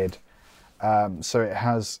and weird.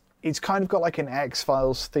 So it's kind of got like an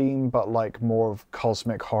X-Files theme, but like more of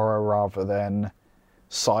cosmic horror rather than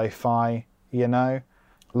sci-fi, you know?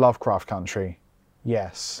 Lovecraft Country.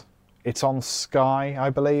 Yes. It's on Sky, I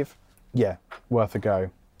believe. Yeah, worth a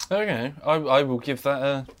go. Okay, I will give that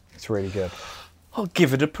a... It's really good. I'll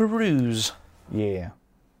give it a peruse. Yeah.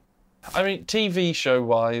 I mean, TV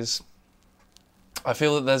show-wise, I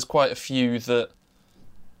feel that there's quite a few that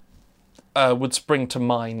would spring to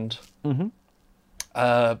mind. Mm-hmm.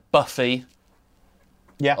 Buffy.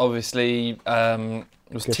 Yeah. Obviously,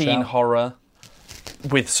 was Good teen shout. horror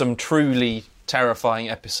with some truly terrifying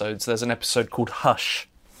episodes. There's an episode called Hush.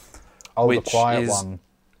 Oh, which the quiet is, one.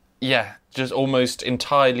 Yeah, just almost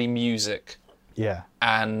entirely music. Yeah.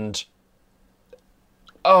 And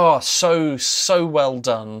so well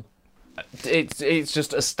done. It's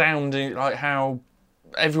just astounding, like how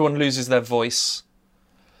everyone loses their voice,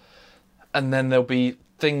 and then there'll be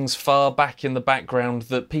things far back in the background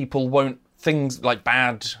that people won't, things like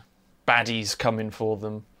baddies coming for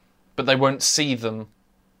them, but they won't see them.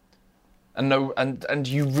 And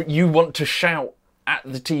you want to shout at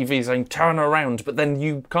the TV saying turn around, but then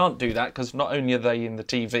you can't do that because not only are they in the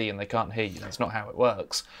TV and they can't hear you, that's not how it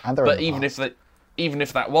works. But even if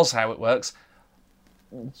that was how it works,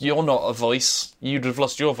 you're not a voice. You'd have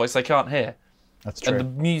lost your voice. They can't hear. That's true. And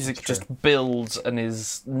the music just builds and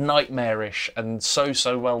is nightmarish and so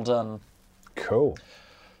well done. Cool.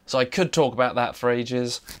 So I could talk about that for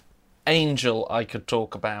ages. Angel, I could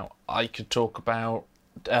talk about. I could talk about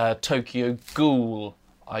Tokyo Ghoul.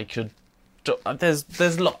 I could.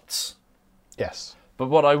 There's lots. Yes. But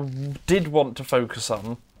what I did want to focus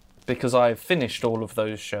on, because I've finished all of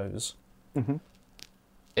those shows,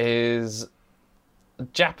 is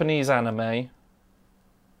Japanese anime.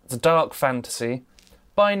 It's a dark fantasy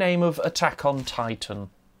by name of Attack on Titan.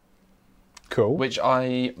 Cool. Which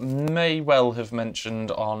I may well have mentioned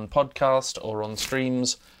on podcast or on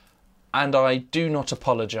streams, and I do not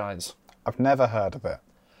apologise. I've never heard of it.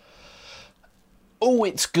 Oh,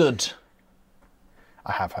 it's good.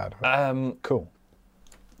 I have heard of it. Cool.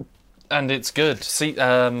 And it's good. See,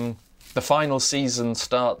 the final season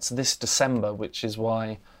starts this December, which is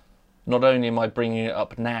why not only am I bringing it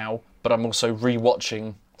up now, but I'm also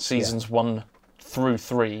rewatching seasons 1 through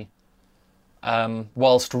 3,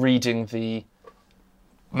 whilst reading the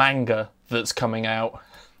manga that's coming out.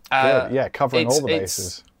 Good. Yeah, covering all the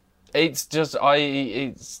bases. It's just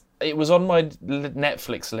it was on my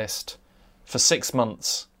Netflix list for 6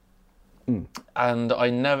 months, And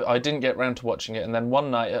I didn't get round to watching it. And then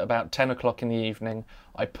one night at about 10 o'clock in the evening,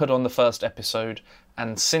 I put on the first episode.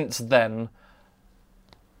 And since then,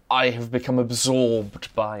 I have become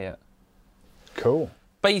absorbed by it. Cool.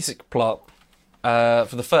 Basic plot for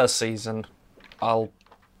the first season, I'll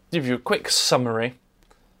give you a quick summary,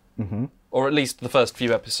 or at least the first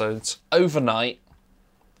few episodes. Overnight,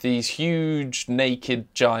 these huge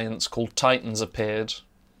naked giants called Titans appeared.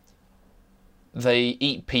 They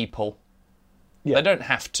eat people. Yeah. They don't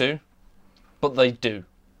have to, but they do.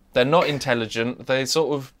 They're not intelligent. They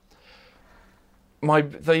sort of...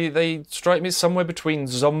 They strike me somewhere between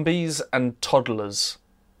zombies and toddlers.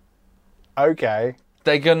 Okay.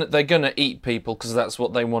 They're gonna eat people because that's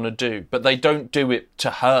what they want to do, but they don't do it to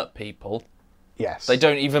hurt people. Yes. They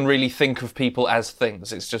don't even really think of people as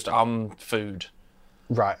things. It's just food.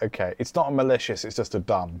 Right, okay. It's not malicious, it's just a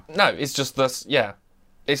dumb. No, it's just this. Yeah,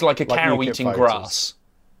 it's like a cow UKIP eating voters. grass.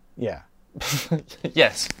 Yeah.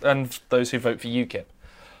 Yes, and those who vote for UKIP.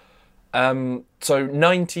 So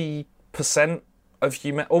 90% of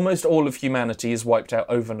almost all of humanity is wiped out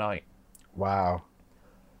overnight. Wow.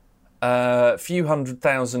 A few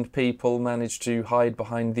 100,000 people managed to hide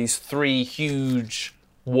behind these 3 huge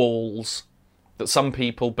walls that some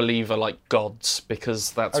people believe are like gods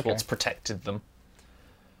because that's what's protected them.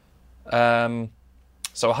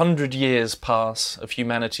 So 100 years pass of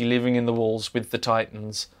humanity living in the walls with the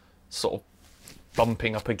Titans sort of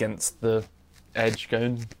bumping up against the edge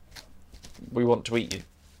going, we want to eat you.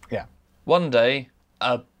 Yeah. One day,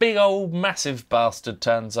 a big old massive bastard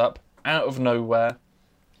turns up out of nowhere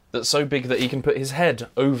that's so big that he can put his head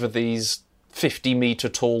over these 50-metre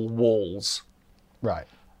tall walls. Right.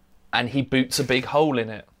 And he boots a big hole in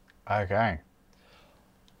it. Okay.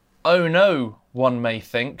 Oh no, one may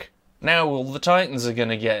think. Now all the Titans are going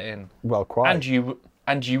to get in. Well, quite.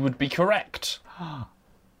 And you would be correct.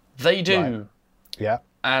 They do. Right. Yeah.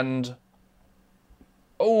 And...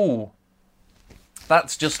 oh,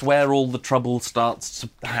 that's just where all the trouble starts to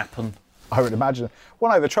happen. I would imagine.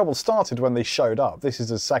 Well, no, the trouble started when they showed up. This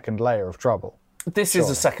is a second layer of trouble. This is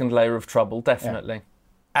a second layer of trouble, definitely. Yeah.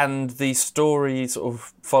 And the story sort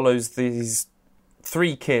of follows these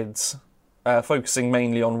 3 kids, focusing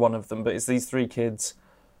mainly on one of them, but it's these 3 kids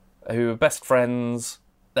who are best friends.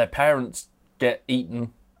 Their parents get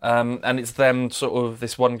eaten, and it's them, sort of,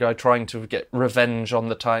 this one guy trying to get revenge on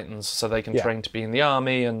the Titans so they can train to be in the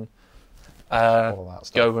army and all that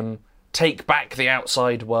stuff. Go and take back the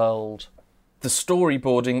outside world. The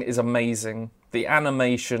storyboarding is amazing. The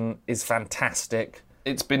animation is fantastic.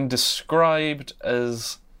 It's been described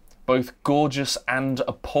as both gorgeous and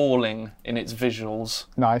appalling in its visuals.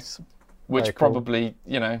 Nice. Which Very cool. probably,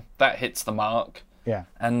 that hits the mark. Yeah.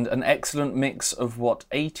 And an excellent mix of what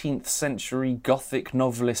 18th century Gothic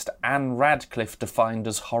novelist Anne Radcliffe defined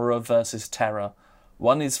as horror versus terror.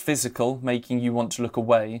 One is physical, making you want to look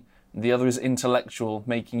away, and the other is intellectual,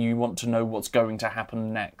 making you want to know what's going to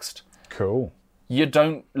happen next. Cool. You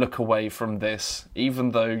don't look away from this,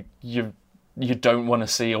 even though you don't want to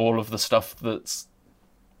see all of the stuff that's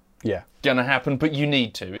going to happen, but you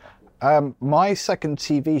need to. My second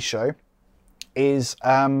TV show is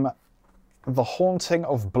The Haunting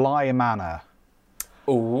of Bly Manor.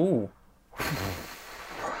 Ooh.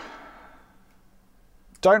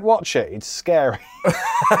 Don't watch it. It's scary.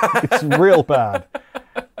 It's real bad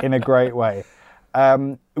in a great way.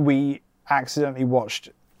 We accidentally watched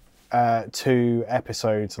 2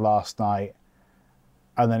 episodes last night,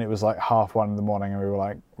 and then it was like 1:30 in the morning, and we were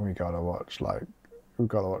like, we've got to watch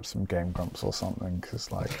some Game Grumps or something, because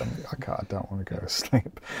I don't want to go to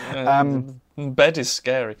sleep. Bed is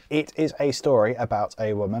scary. It is a story about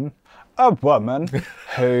a woman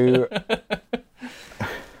who,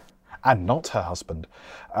 and not her husband,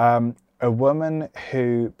 a woman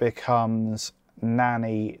who becomes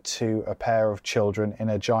nanny to a pair of children in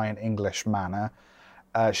a giant English manor.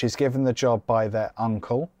 She's given the job by their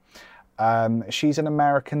uncle. She's an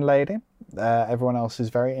American lady. Everyone else is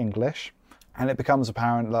very English. And it becomes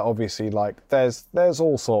apparent that obviously, there's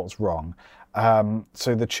all sorts wrong.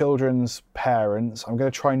 So the children's parents, I'm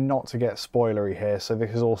going to try not to get spoilery here, so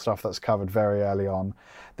this is all stuff that's covered very early on.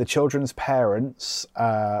 The children's parents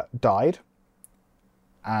died.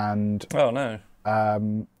 And... oh, no.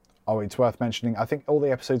 It's worth mentioning, I think all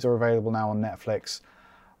the episodes are available now on Netflix.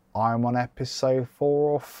 I'm on episode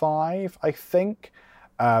 4 or 5, I think.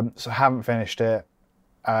 So haven't finished it.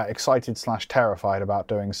 Excited/terrified about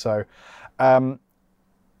doing so. The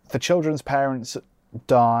children's parents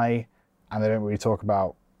die, and they don't really talk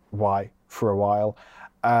about why for a while.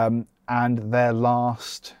 And their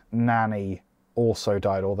last nanny also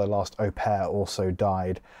died, or their last au pair also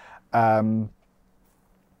died.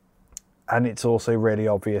 And it's also really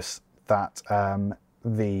obvious that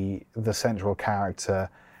the central character,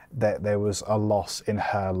 that there was a loss in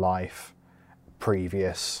her life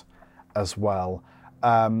previous as well.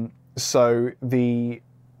 So the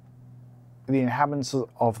inhabitants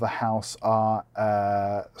of the house are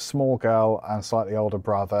a small girl and slightly older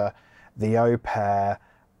brother, the au pair,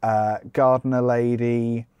 gardener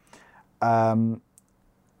lady,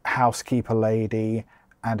 housekeeper lady,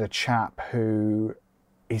 and a chap who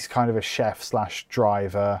is kind of a chef /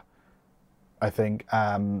 driver, I think,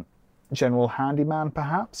 general handyman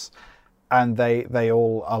perhaps. And they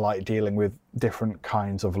all are like dealing with different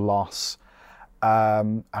kinds of loss.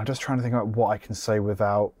 I'm just trying to think about what I can say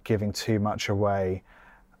without giving too much away.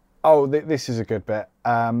 Oh, this is a good bit.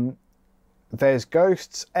 There's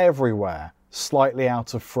ghosts everywhere, slightly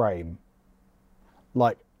out of frame.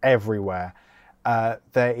 Like, everywhere.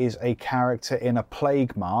 There is a character in a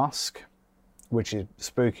plague mask, which is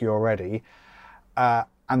spooky already,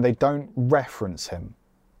 and they don't reference him.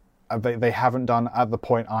 They haven't done at the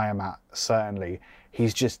point I am at, certainly.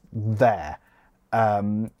 He's just there.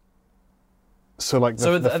 So, like,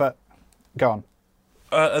 go on.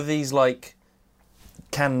 Are these, like,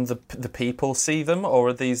 can the people see them, or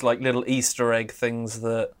are these, like, little Easter egg things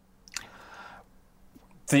that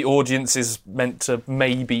the audience is meant to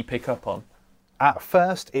maybe pick up on? At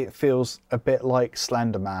first, it feels a bit like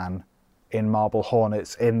Slender Man in Marble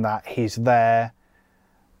Hornets, in that he's there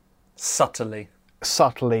subtly.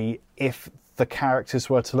 If the characters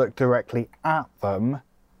were to look directly at them,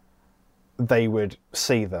 they would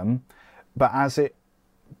see them. But as it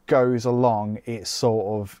goes along, it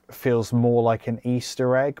sort of feels more like an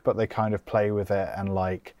Easter egg, but they kind of play with it. And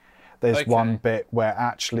like, there's one bit where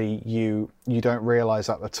actually you don't realise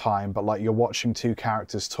at the time, but like you're watching two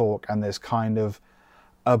characters talk and there's kind of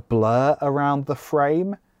a blur around the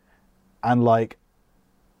frame. And like,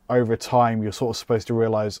 over time, you're sort of supposed to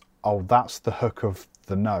realise, oh, that's the hook of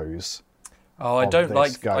the nose. Oh, I don't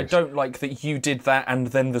like that you did that and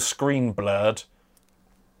then the screen blurred.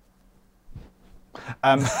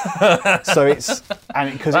 So it's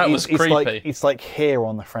because creepy. It's like here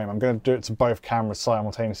on the frame. I'm going to do it to both cameras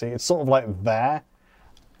simultaneously. It's sort of like there.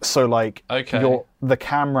 So like the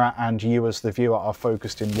camera and you as the viewer are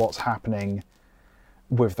focused in what's happening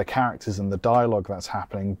with the characters and the dialogue that's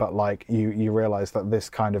happening, but like you realise that this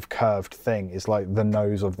kind of curved thing is like the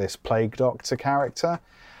nose of this plague doctor character.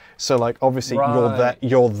 So like obviously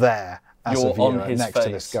you're there as a viewer next to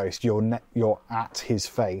this ghost. You're at his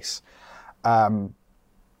face.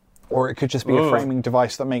 Or it could just be a framing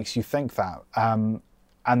device that makes you think that. And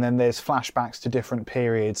then there's flashbacks to different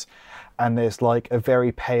periods, and there's like a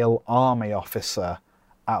very pale army officer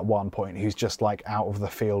at one point who's just like out of the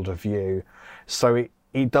field of view. So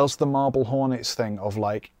it does the Marble Hornets thing of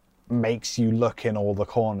like makes you look in all the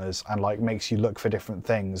corners and like makes you look for different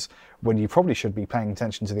things when you probably should be paying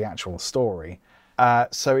attention to the actual story.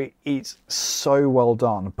 So it's so well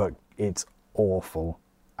done, but it's awful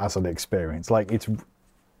as an experience. Like it's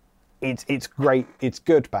great. It's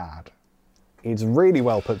good, bad. It's really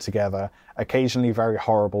well put together. Occasionally very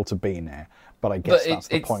horrible to be near, but I guess that's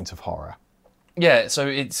the point of horror. Yeah. So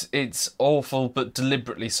it's awful, but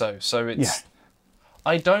deliberately so. So it's. Yeah.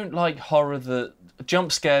 I don't like horror that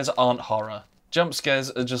jump scares aren't horror. Jump scares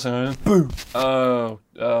are just boom. Oh,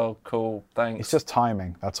 cool. Thanks. It's just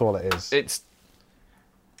timing. That's all it is. It's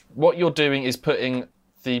what you're doing is putting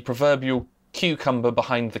the proverbial cucumber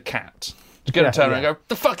behind the cat. You're going to turn around and go,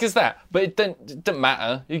 the fuck is that? But it doesn't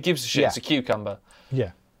matter. Who gives a shit? It's a cucumber.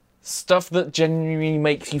 Yeah. Stuff that genuinely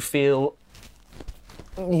makes you feel...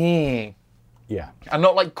 Yeah. And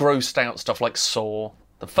not like grossed out stuff like Saw.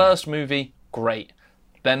 The first movie, great.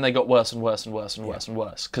 Then they got worse and worse and worse and worse and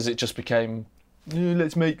worse. Because it just became,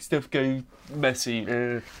 let's make stuff go messy.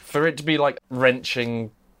 For it to be like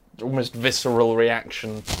wrenching, almost visceral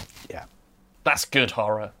reaction. Yeah. That's good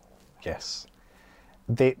horror. Yes.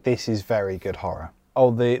 This is very good horror.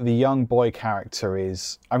 Oh, the young boy character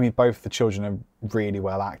is... I mean, both the children are really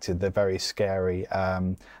well acted. They're very scary.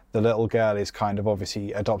 The little girl is kind of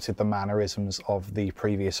obviously adopted the mannerisms of the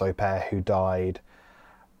previous au pair who died,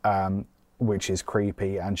 which is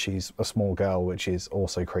creepy, and she's a small girl, which is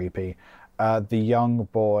also creepy. The young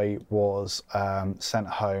boy was sent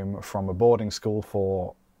home from a boarding school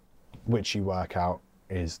for which you work out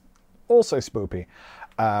is also spoopy.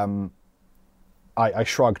 I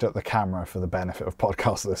shrugged at the camera for the benefit of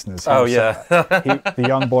podcast listeners. The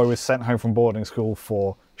young boy was sent home from boarding school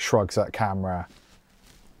for shrugs at camera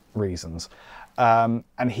reasons. And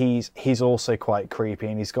he's also quite creepy,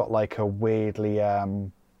 and he's got like a weirdly, I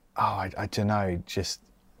don't know, just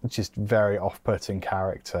very off-putting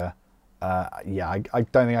character. I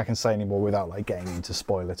don't think I can say any more without like getting into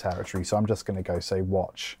spoiler territory. So I'm just going to go say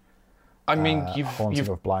watch. I mean, Haunting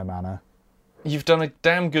of Bly Manor. You've done a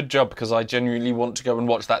damn good job because I genuinely want to go and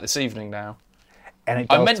watch that this evening now. And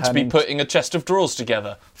I'm meant to be putting a chest of drawers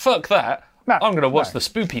together. Fuck that. No, I'm going to watch no. the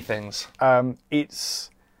spoopy things.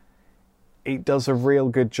 It does a real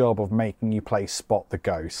good job of making you play Spot the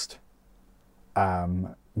Ghost,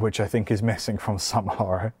 which I think is missing from some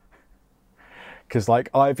horror. Because like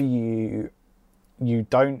either you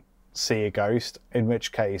don't see a ghost, in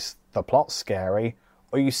which case the plot's scary,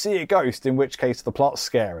 or you see a ghost, in which case the plot's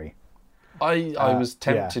scary. I was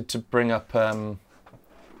tempted to bring up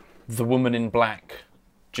The Woman in Black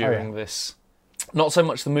during this. Not so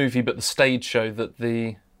much the movie, but the stage show that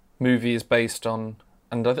the movie is based on.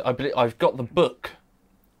 And I believe I've got the book.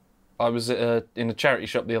 I was in a charity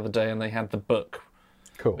shop the other day and they had the book.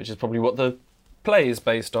 Cool. Which is probably what the play is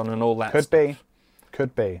based on and all that Could stuff.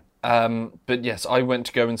 be. But yes, I went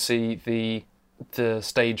to go and see the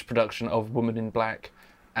stage production of Woman in Black,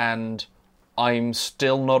 and I'm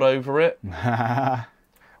still not over it. I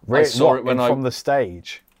saw it when from the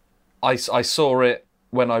stage. I saw it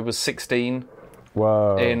when I was 16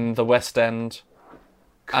 Whoa. in the West End,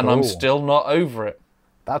 and I'm Cool. still not over it.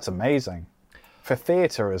 That's amazing. For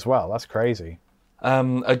theatre as well, that's crazy.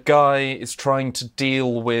 A guy is trying to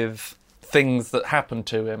deal with things that happen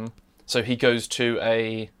to him, so he goes to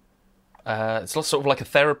it's sort of like a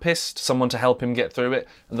therapist, someone to help him get through it,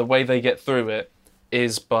 and the way they get through it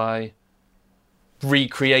is by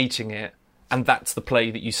recreating it, and that's the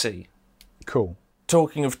play that you see. Cool.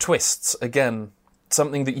 Talking of twists, again,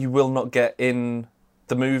 something that you will not get in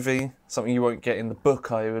the movie, something you won't get in the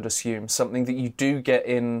book, I would assume, something that you do get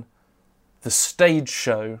in the stage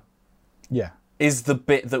show Yeah. is the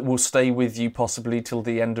bit that will stay with you possibly till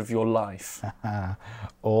the end of your life.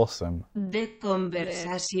 Awesome. The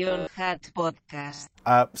Conversation Hat Podcast.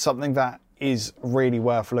 Something that is really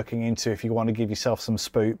worth looking into if you want to give yourself some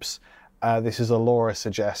spoops. This is a Laura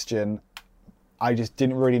suggestion. I just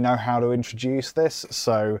didn't really know how to introduce this.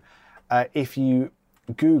 So if you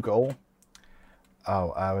Google...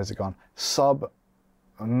 where's it gone?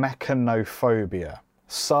 Submechanophobia.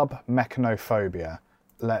 Submechanophobia.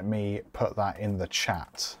 Let me put that in the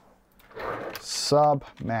chat.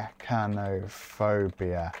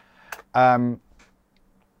 Submechanophobia.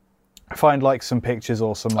 Find like some pictures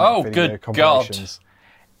or some like, video good compilations.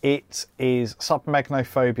 It is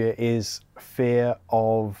submechanophobia is fear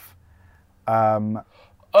of I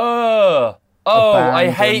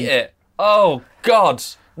abandoned- hate it. Oh, God.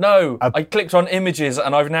 No. I clicked on images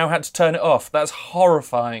and I've now had to turn it off. That's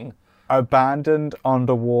horrifying. abandoned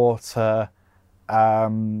underwater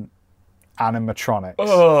animatronics.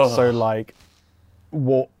 Ugh. So like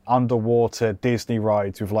underwater Disney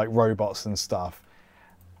rides with like robots and stuff.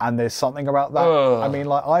 And there's something about that. Ugh. I mean,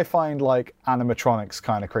 like I find like animatronics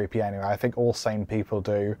kind of creepy anyway. I think all sane people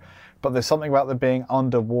do. But there's something about them being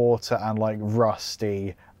underwater and like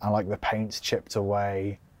rusty and like the paint's chipped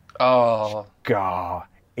away. Oh. God.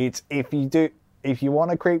 It's if you want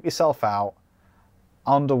to creep yourself out,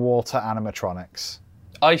 underwater animatronics.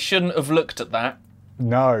 I shouldn't have looked at that.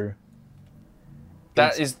 No.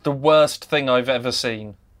 That is the worst thing I've ever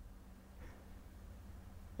seen.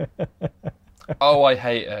 Oh, I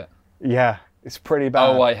hate it. Yeah, it's pretty bad.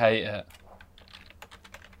 Oh, I hate it.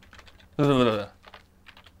 Ugh.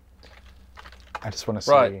 I just want to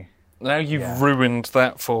see. Right. Now you've ruined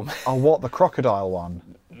that for me. Oh, what, the crocodile one?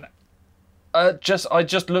 I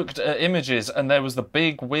just looked at images and there was the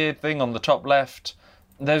big weird thing on the top left.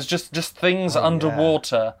 There's just things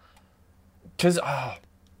underwater. Because No,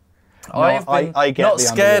 I've been I get not the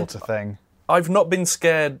scared. underwater thing. I've not been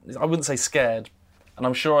scared. I wouldn't say scared, and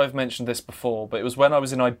I'm sure I've mentioned this before. But it was when I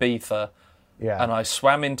was in Ibiza, Yeah. and I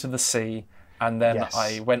swam into the sea, and then Yes.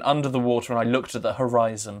 I went under the water and I looked at the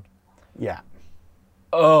horizon. Yeah.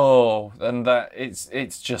 Oh, and that it's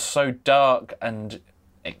just so dark and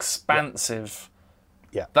expansive.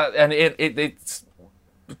 Yeah. That and it's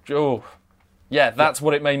that's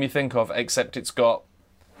what it made me think of. Except it's got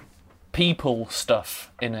people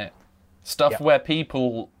stuff in it, stuff where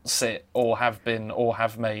people sit or have been or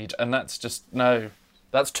have made, and that's just no.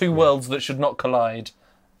 That's two worlds that should not collide,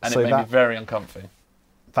 and So it made me that- very uncomfy.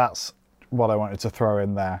 That's what I wanted to throw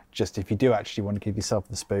in there. Just if you do actually want to give yourself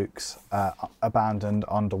the spooks, abandoned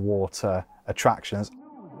underwater attractions.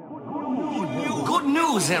 Good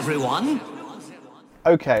news, everyone!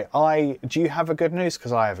 Okay, do you have a good news?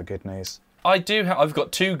 Because I have a good news. I do. I've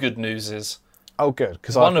got two good newses. Oh, good,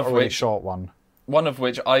 because One I've got of a really which- short one. One of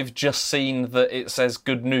which I've just seen that it says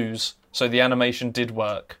good news, so the animation did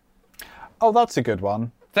work. Oh, that's a good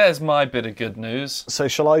one. there's my bit of good news. So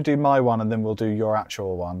shall I do my one and then we'll do your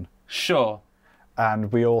actual one? Sure.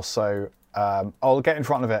 And we also, I'll get in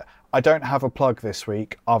front of it. I don't have a plug this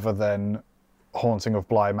week other than Haunting of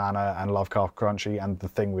Bly Manor and Lovecraft Crunchy and the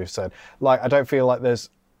thing we've said. Like, I don't feel like there's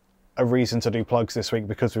a reason to do plugs this week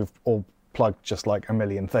because we've all plugged just like a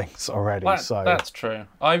million things already. That's true.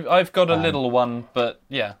 I've got a little one, but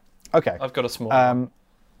yeah. Okay. I've got a small one.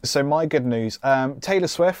 So my good news, Taylor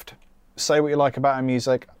Swift, say what you like about her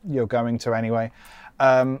music, you're going to anyway.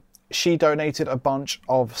 She donated a bunch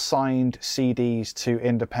of signed CDs to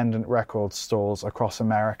independent record stores across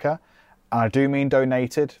America. And I do mean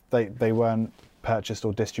donated. They weren't purchased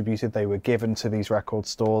or distributed. They were given to these record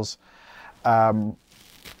stores. And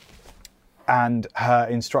her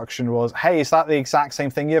instruction was, hey, is that the exact same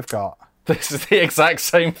thing you've got? This is the exact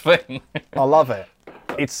same thing. I love it.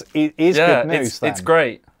 It is good news then. It's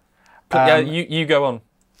great. Yeah, you go on.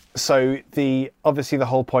 So obviously the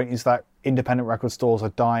whole point is that independent record stores are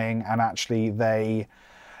dying, and actually they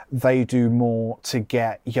do more to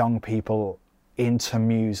get young people into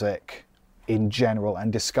music in general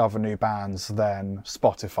and discover new bands than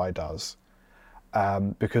Spotify does.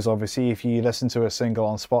 Because obviously if you listen to a single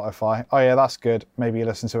on Spotify, oh yeah, that's good, maybe you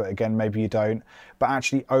listen to it again, maybe you don't, but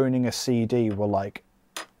actually owning a CD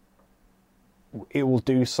it will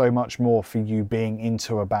do so much more for you being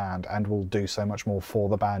into a band, and will do so much more for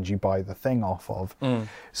the band you buy the thing off of.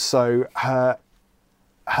 So her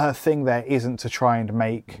thing there isn't to try and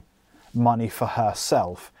make money for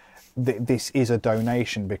herself. This is a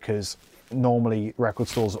donation, because normally record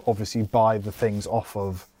stores obviously buy the things off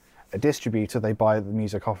of a distributor. They buy the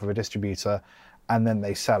music off of a distributor and then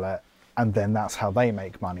they sell it, and then that's how they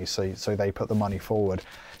make money. So they put the money forward.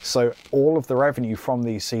 So all of the revenue from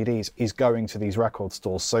these CDs is going to these record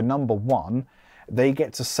stores. So number one, they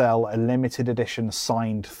get to sell a limited edition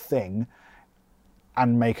signed thing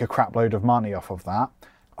and make a crap load of money off of that.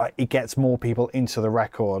 It gets more people into the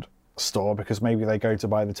record store, because maybe they go to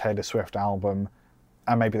buy the Taylor Swift album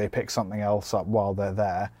and maybe they pick something else up while they're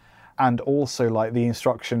there. And also, like, the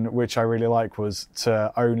instruction, which I really like, was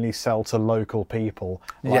to only sell to local people.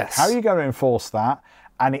 Like, yes. How are you going to enforce that?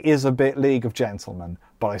 And it is a bit League of Gentlemen,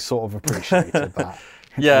 but I sort of appreciated that.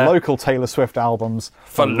 Yeah. Local Taylor Swift albums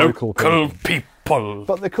For local people.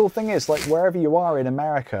 But the cool thing is, like, wherever you are in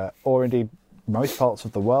America, or indeed most parts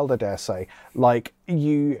of the world, I dare say, like,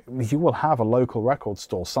 you will have a local record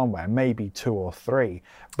store somewhere, maybe 2 or 3,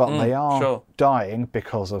 but they are dying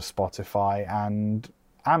because of Spotify and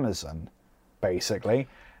Amazon, basically.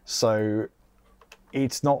 So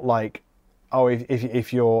it's not like, oh,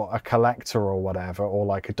 if you're a collector or whatever, or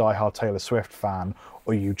like a diehard Taylor Swift fan,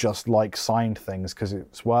 or you just like signed things because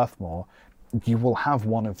it's worth more, you will have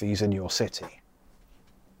one of these in your city.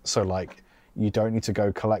 So like, you don't need to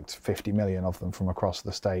go collect 50 million of them from across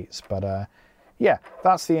the states. But yeah,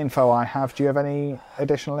 that's the info I have. Do you have any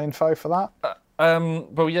additional info for that?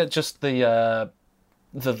 Well, yeah, just the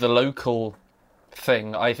local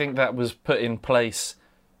thing. I think that was put in place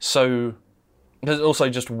so there's also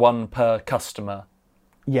just one per customer.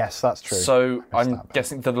 Yes, that's true. So I'm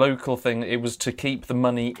guessing the local thing, it was to keep the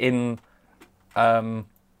money in that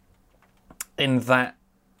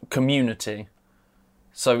community.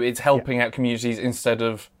 So it's helping out communities instead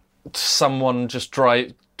of someone just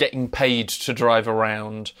getting paid to drive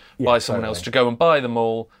around by someone else to go and buy them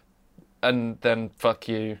all, and then fuck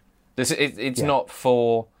you. It's not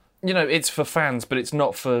for, it's for fans, but it's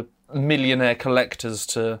not for millionaire collectors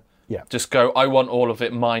to just go, I want all of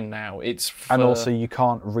it mine now. It's for... And also you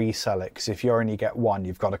can't resell it, because if you only get one,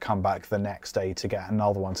 you've got to come back the next day to get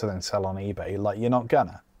another one to then sell on eBay. Like, you're not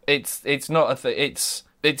gonna. It's not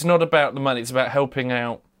it's not about the money. It's about helping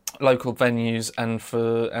out local venues and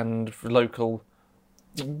for local.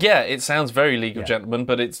 Yeah, it sounds very League of Gentlemen,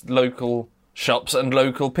 but it's local shops and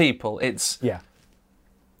local people. It's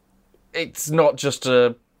not just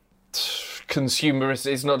a consumerist.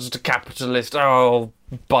 It's not just a capitalist. Oh,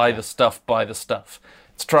 buy the stuff.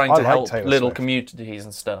 It's trying to help little communities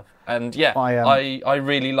and stuff. And I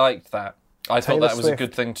really liked that. I thought that was a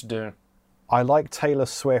good thing to do. I like Taylor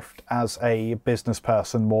Swift as a business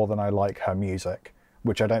person more than I like her music,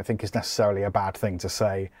 which I don't think is necessarily a bad thing to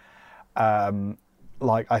say. I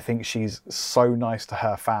think she's so nice to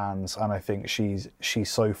her fans, and I think she's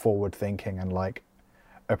so forward-thinking and like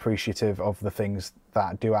appreciative of the things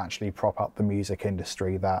that do actually prop up the music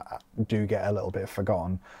industry that do get a little bit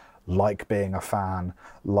forgotten, like being a fan,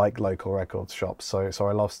 like local record shops. So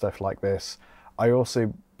I love stuff like this. I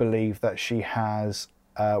also believe that she has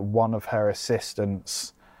one of her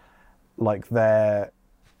assistants, like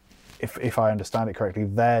if I understand it correctly,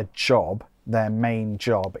 their job their main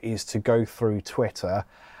job is to go through Twitter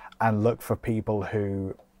and look for people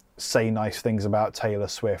who say nice things about Taylor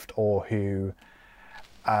Swift or who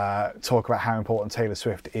talk about how important Taylor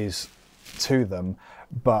Swift is to them,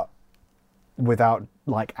 but without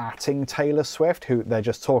like atting Taylor Swift, who they're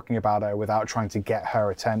just talking about her without trying to get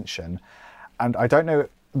her attention. And I don't know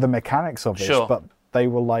the mechanics of this, but they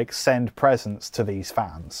will like send presents to these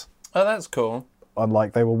fans. Oh, that's cool. And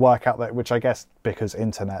like they will work out that, which I guess because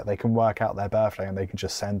internet, they can work out their birthday and they can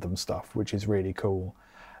just send them stuff, which is really cool.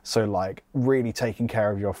 So like really taking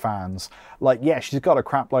care of your fans. Like, yeah, she's got a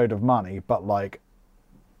crap load of money, but like,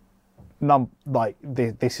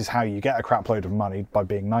 this is how you get a crap load of money, by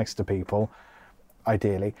being nice to people,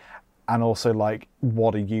 ideally. And also like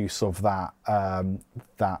what a use of that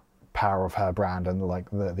that power of her brand and like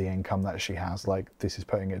the income that she has. Like, this is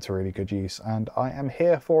putting it to really good use, and I am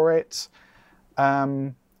here for it.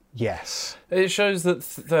 Yes, it shows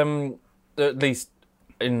that at least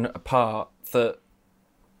in part, that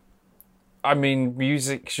I mean,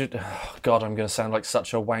 music should... Oh, God, I'm going to sound like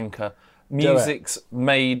such a wanker. Music's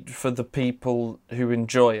made for the people who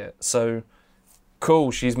enjoy it. So, cool,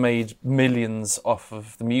 she's made millions off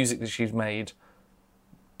of the music that she's made,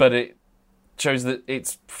 but it shows that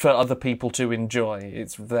it's for other people to enjoy.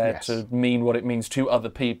 It's there to mean what it means to other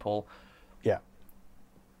people. Yeah.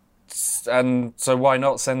 And so why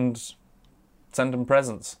not send them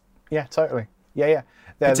presents? Yeah, totally. Yeah.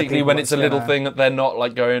 Particularly when it's a little thing that they're not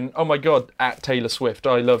like going, oh my God, at Taylor Swift,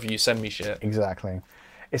 I love you, send me shit. Exactly.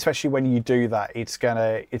 Especially when you do that, it's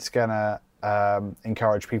gonna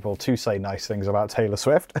encourage people to say nice things about Taylor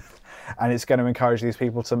Swift, and it's going to encourage these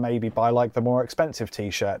people to maybe buy like the more expensive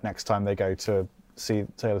T-shirt next time they go to see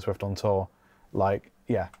Taylor Swift on tour. Like,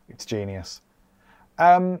 yeah, it's genius.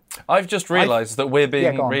 I've just realised that we're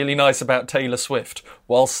being really nice about Taylor Swift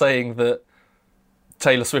while saying that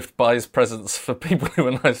Taylor Swift buys presents for people who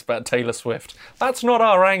are nice about Taylor Swift. That's not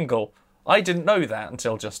our angle. I didn't know that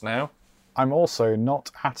until just now. I'm also not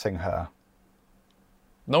atting her.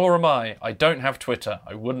 Nor am I. I don't have Twitter.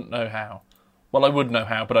 I wouldn't know how. Well, I would know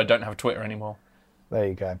how, but I don't have Twitter anymore. There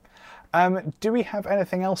you go. Do we have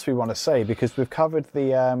anything else we want to say? Because we've covered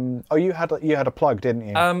the... Oh, you had a plug, didn't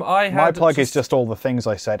you? My plug is just all the things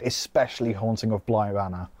I said, especially Haunting of Bly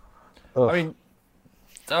Manor. Ugh. I mean,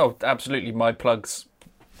 oh, absolutely. My plugs...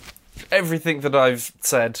 Everything that I've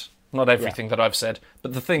said, not everything that I've said,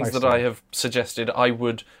 but the things that I have suggested, I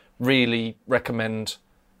would really recommend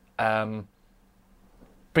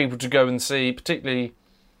people to go and see, particularly,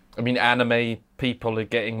 I mean, anime people are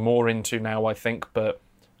getting more into now, I think, but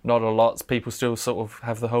not a lot. People still sort of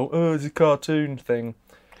have the whole, oh, it's a cartoon thing.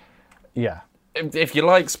 Yeah. If you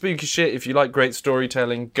like spooky shit, if you like great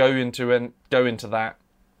storytelling, go into that.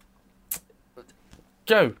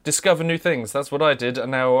 Go, discover new things. That's what I did,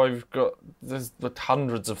 and now there's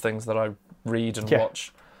hundreds of things that I read and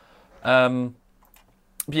watch. My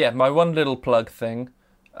one little plug thing.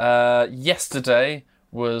 Yesterday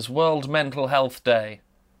was World Mental Health Day.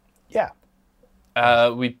 Yeah.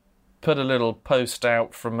 We put a little post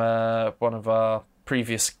out from one of our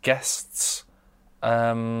previous guests.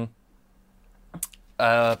 Post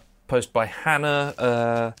by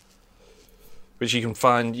Hannah, which you can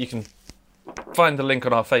find. You can find the link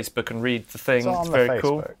on our Facebook and read the thing. It's very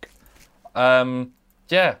cool. I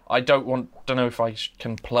don't know if I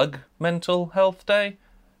can plug Mental Health Day,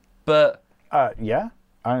 but I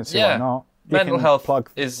don't see why not. Mental health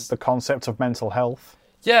plug is the concept of mental health.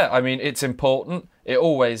 Yeah, I mean, it's important. It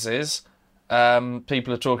always is.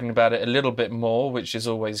 People are talking about it a little bit more, which is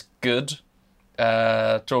always good.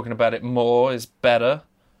 Talking about it more is better.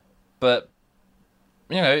 But,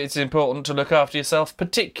 it's important to look after yourself,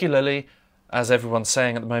 particularly, as everyone's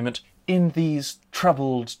saying at the moment, in these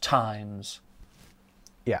troubled times.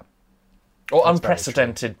 Yeah. Or that's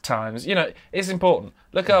unprecedented times. It's important.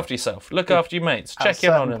 Look after yourself. Look after your mates. Check in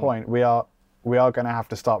on them. At a certain point, we are going to have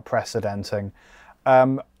to start precedenting.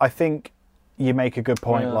 I think you make a good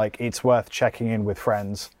point. Yeah. Like, it's worth checking in with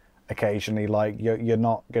friends occasionally. Like, you're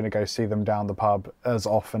not going to go see them down the pub as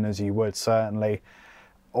often as you would, certainly.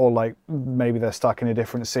 Or, like, maybe they're stuck in a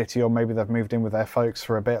different city, or maybe they've moved in with their folks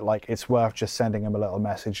for a bit. Like, it's worth just sending them a little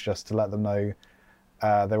message just to let them know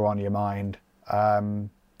they're on your mind.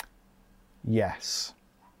 Yes.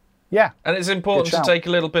 Yeah. And it's important to take a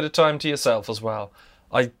little bit of time to yourself as well.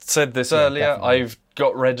 I said this earlier.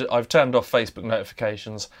 Definitely. I've turned off Facebook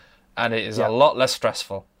notifications, and it is a lot less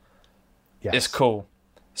stressful. Yes. It's cool.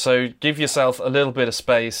 So give yourself a little bit of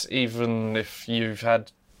space, even if you've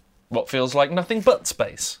had what feels like nothing but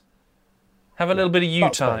space. Have a little bit of you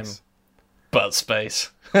time. Butt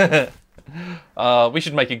space. We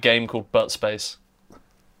should make a game called Butt Space.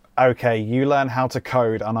 Okay, you learn how to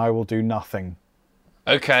code and I will do nothing.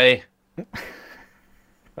 Okay.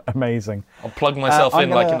 Amazing. I'll plug myself in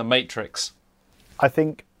like gonna- in the Matrix. I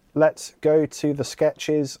think let's go to the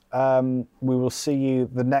sketches. We will see you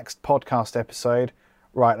the next podcast episode.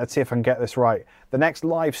 Right, let's see if I can get this right. The next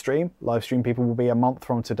live stream people will be a month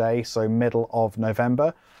from today, so middle of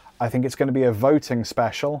November. I think it's going to be a voting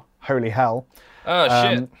special. Holy hell. Oh,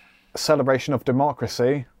 shit. Celebration of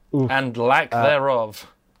democracy. Ooh. And lack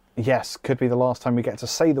thereof. Yes, could be the last time we get to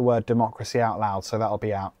say the word democracy out loud, so that'll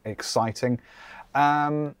be out exciting.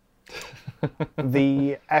 The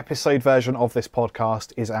episode version of this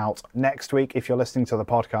podcast is out next week if you're listening to the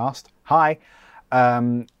podcast. Hi.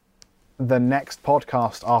 The next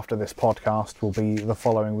podcast after this podcast will be the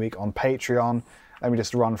following week on Patreon. Let me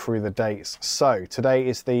just run through the dates. So, today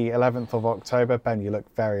is the 11th of October. Ben, you look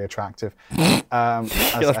very attractive,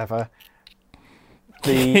 as ever.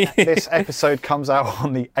 This episode comes out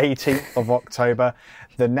on the 18th of October.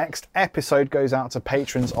 The next episode goes out to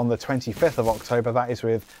patrons on the 25th of October. That is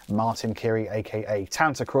with Martin Keary, aka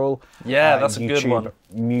Tantacruel. Yeah, that's a good one.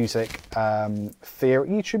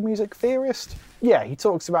 YouTube music theorist. Yeah, he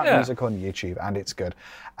talks about music on YouTube, and it's good.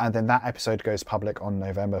 And then that episode goes public on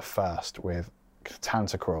November 1st with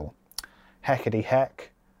Tantacruel. Heckity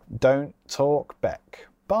heck. Don't talk Beck.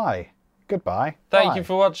 Bye. Goodbye. Thank Bye. you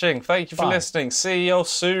for watching. Thank you for Bye. listening. See you all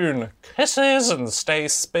soon. Kisses and stay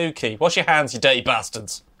spooky. Wash your hands, you dirty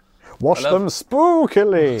bastards. Wash them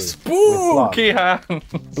spookily. Spooky hands.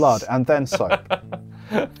 Blood and then soap.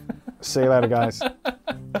 See you later, guys.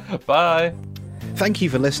 Bye. Thank you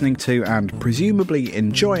for listening to and presumably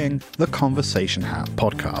enjoying the Conversation Hat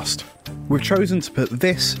podcast. We've chosen to put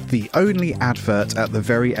this, the only advert, at the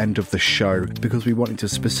very end of the show because we wanted to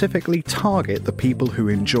specifically target the people who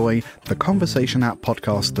enjoy the Conversation Hat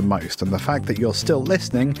podcast the most. And the fact that you're still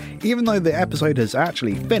listening, even though the episode has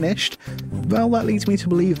actually finished, well, that leads me to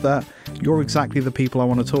believe that you're exactly the people I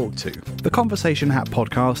want to talk to. The Conversation Hat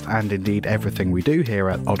podcast, and indeed everything we do here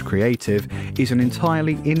at Odd Creative, is an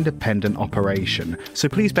entirely independent operation. So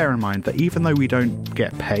please bear in mind that even though we don't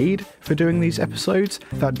get paid for doing these episodes,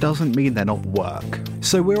 that doesn't mean they're not work.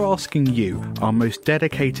 So we're asking you, our most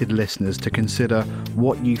dedicated listeners, to consider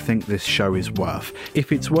what you think this show is worth.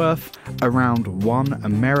 If it's worth around $1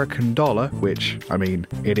 American, which, I mean,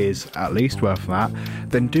 it is at least worth that,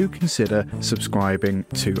 then do consider subscribing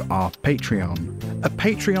to our Patreon. A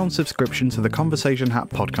Patreon subscription to the Conversation Hat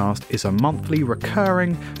podcast is a monthly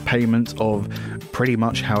recurring payment of pretty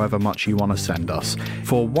much however much you want to send us.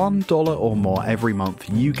 For $1 or more every month,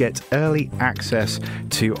 you get early access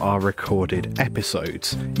to our recorded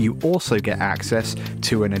episodes. You also get access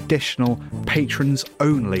to an additional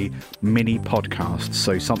patrons-only mini podcast,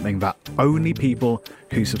 so something that only people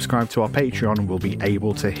who subscribe to our Patreon will be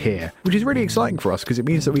able to hear, which is really exciting for us because it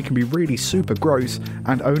means that we can be really super gross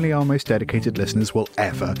and only our most dedicated listeners will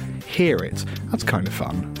ever hear it. That's kind of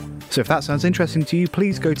fun. So if that sounds interesting to you,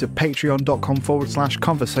 please go to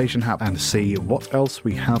patreon.com/conversationhat and see what else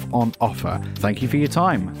we have on offer. Thank you for your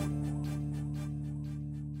time.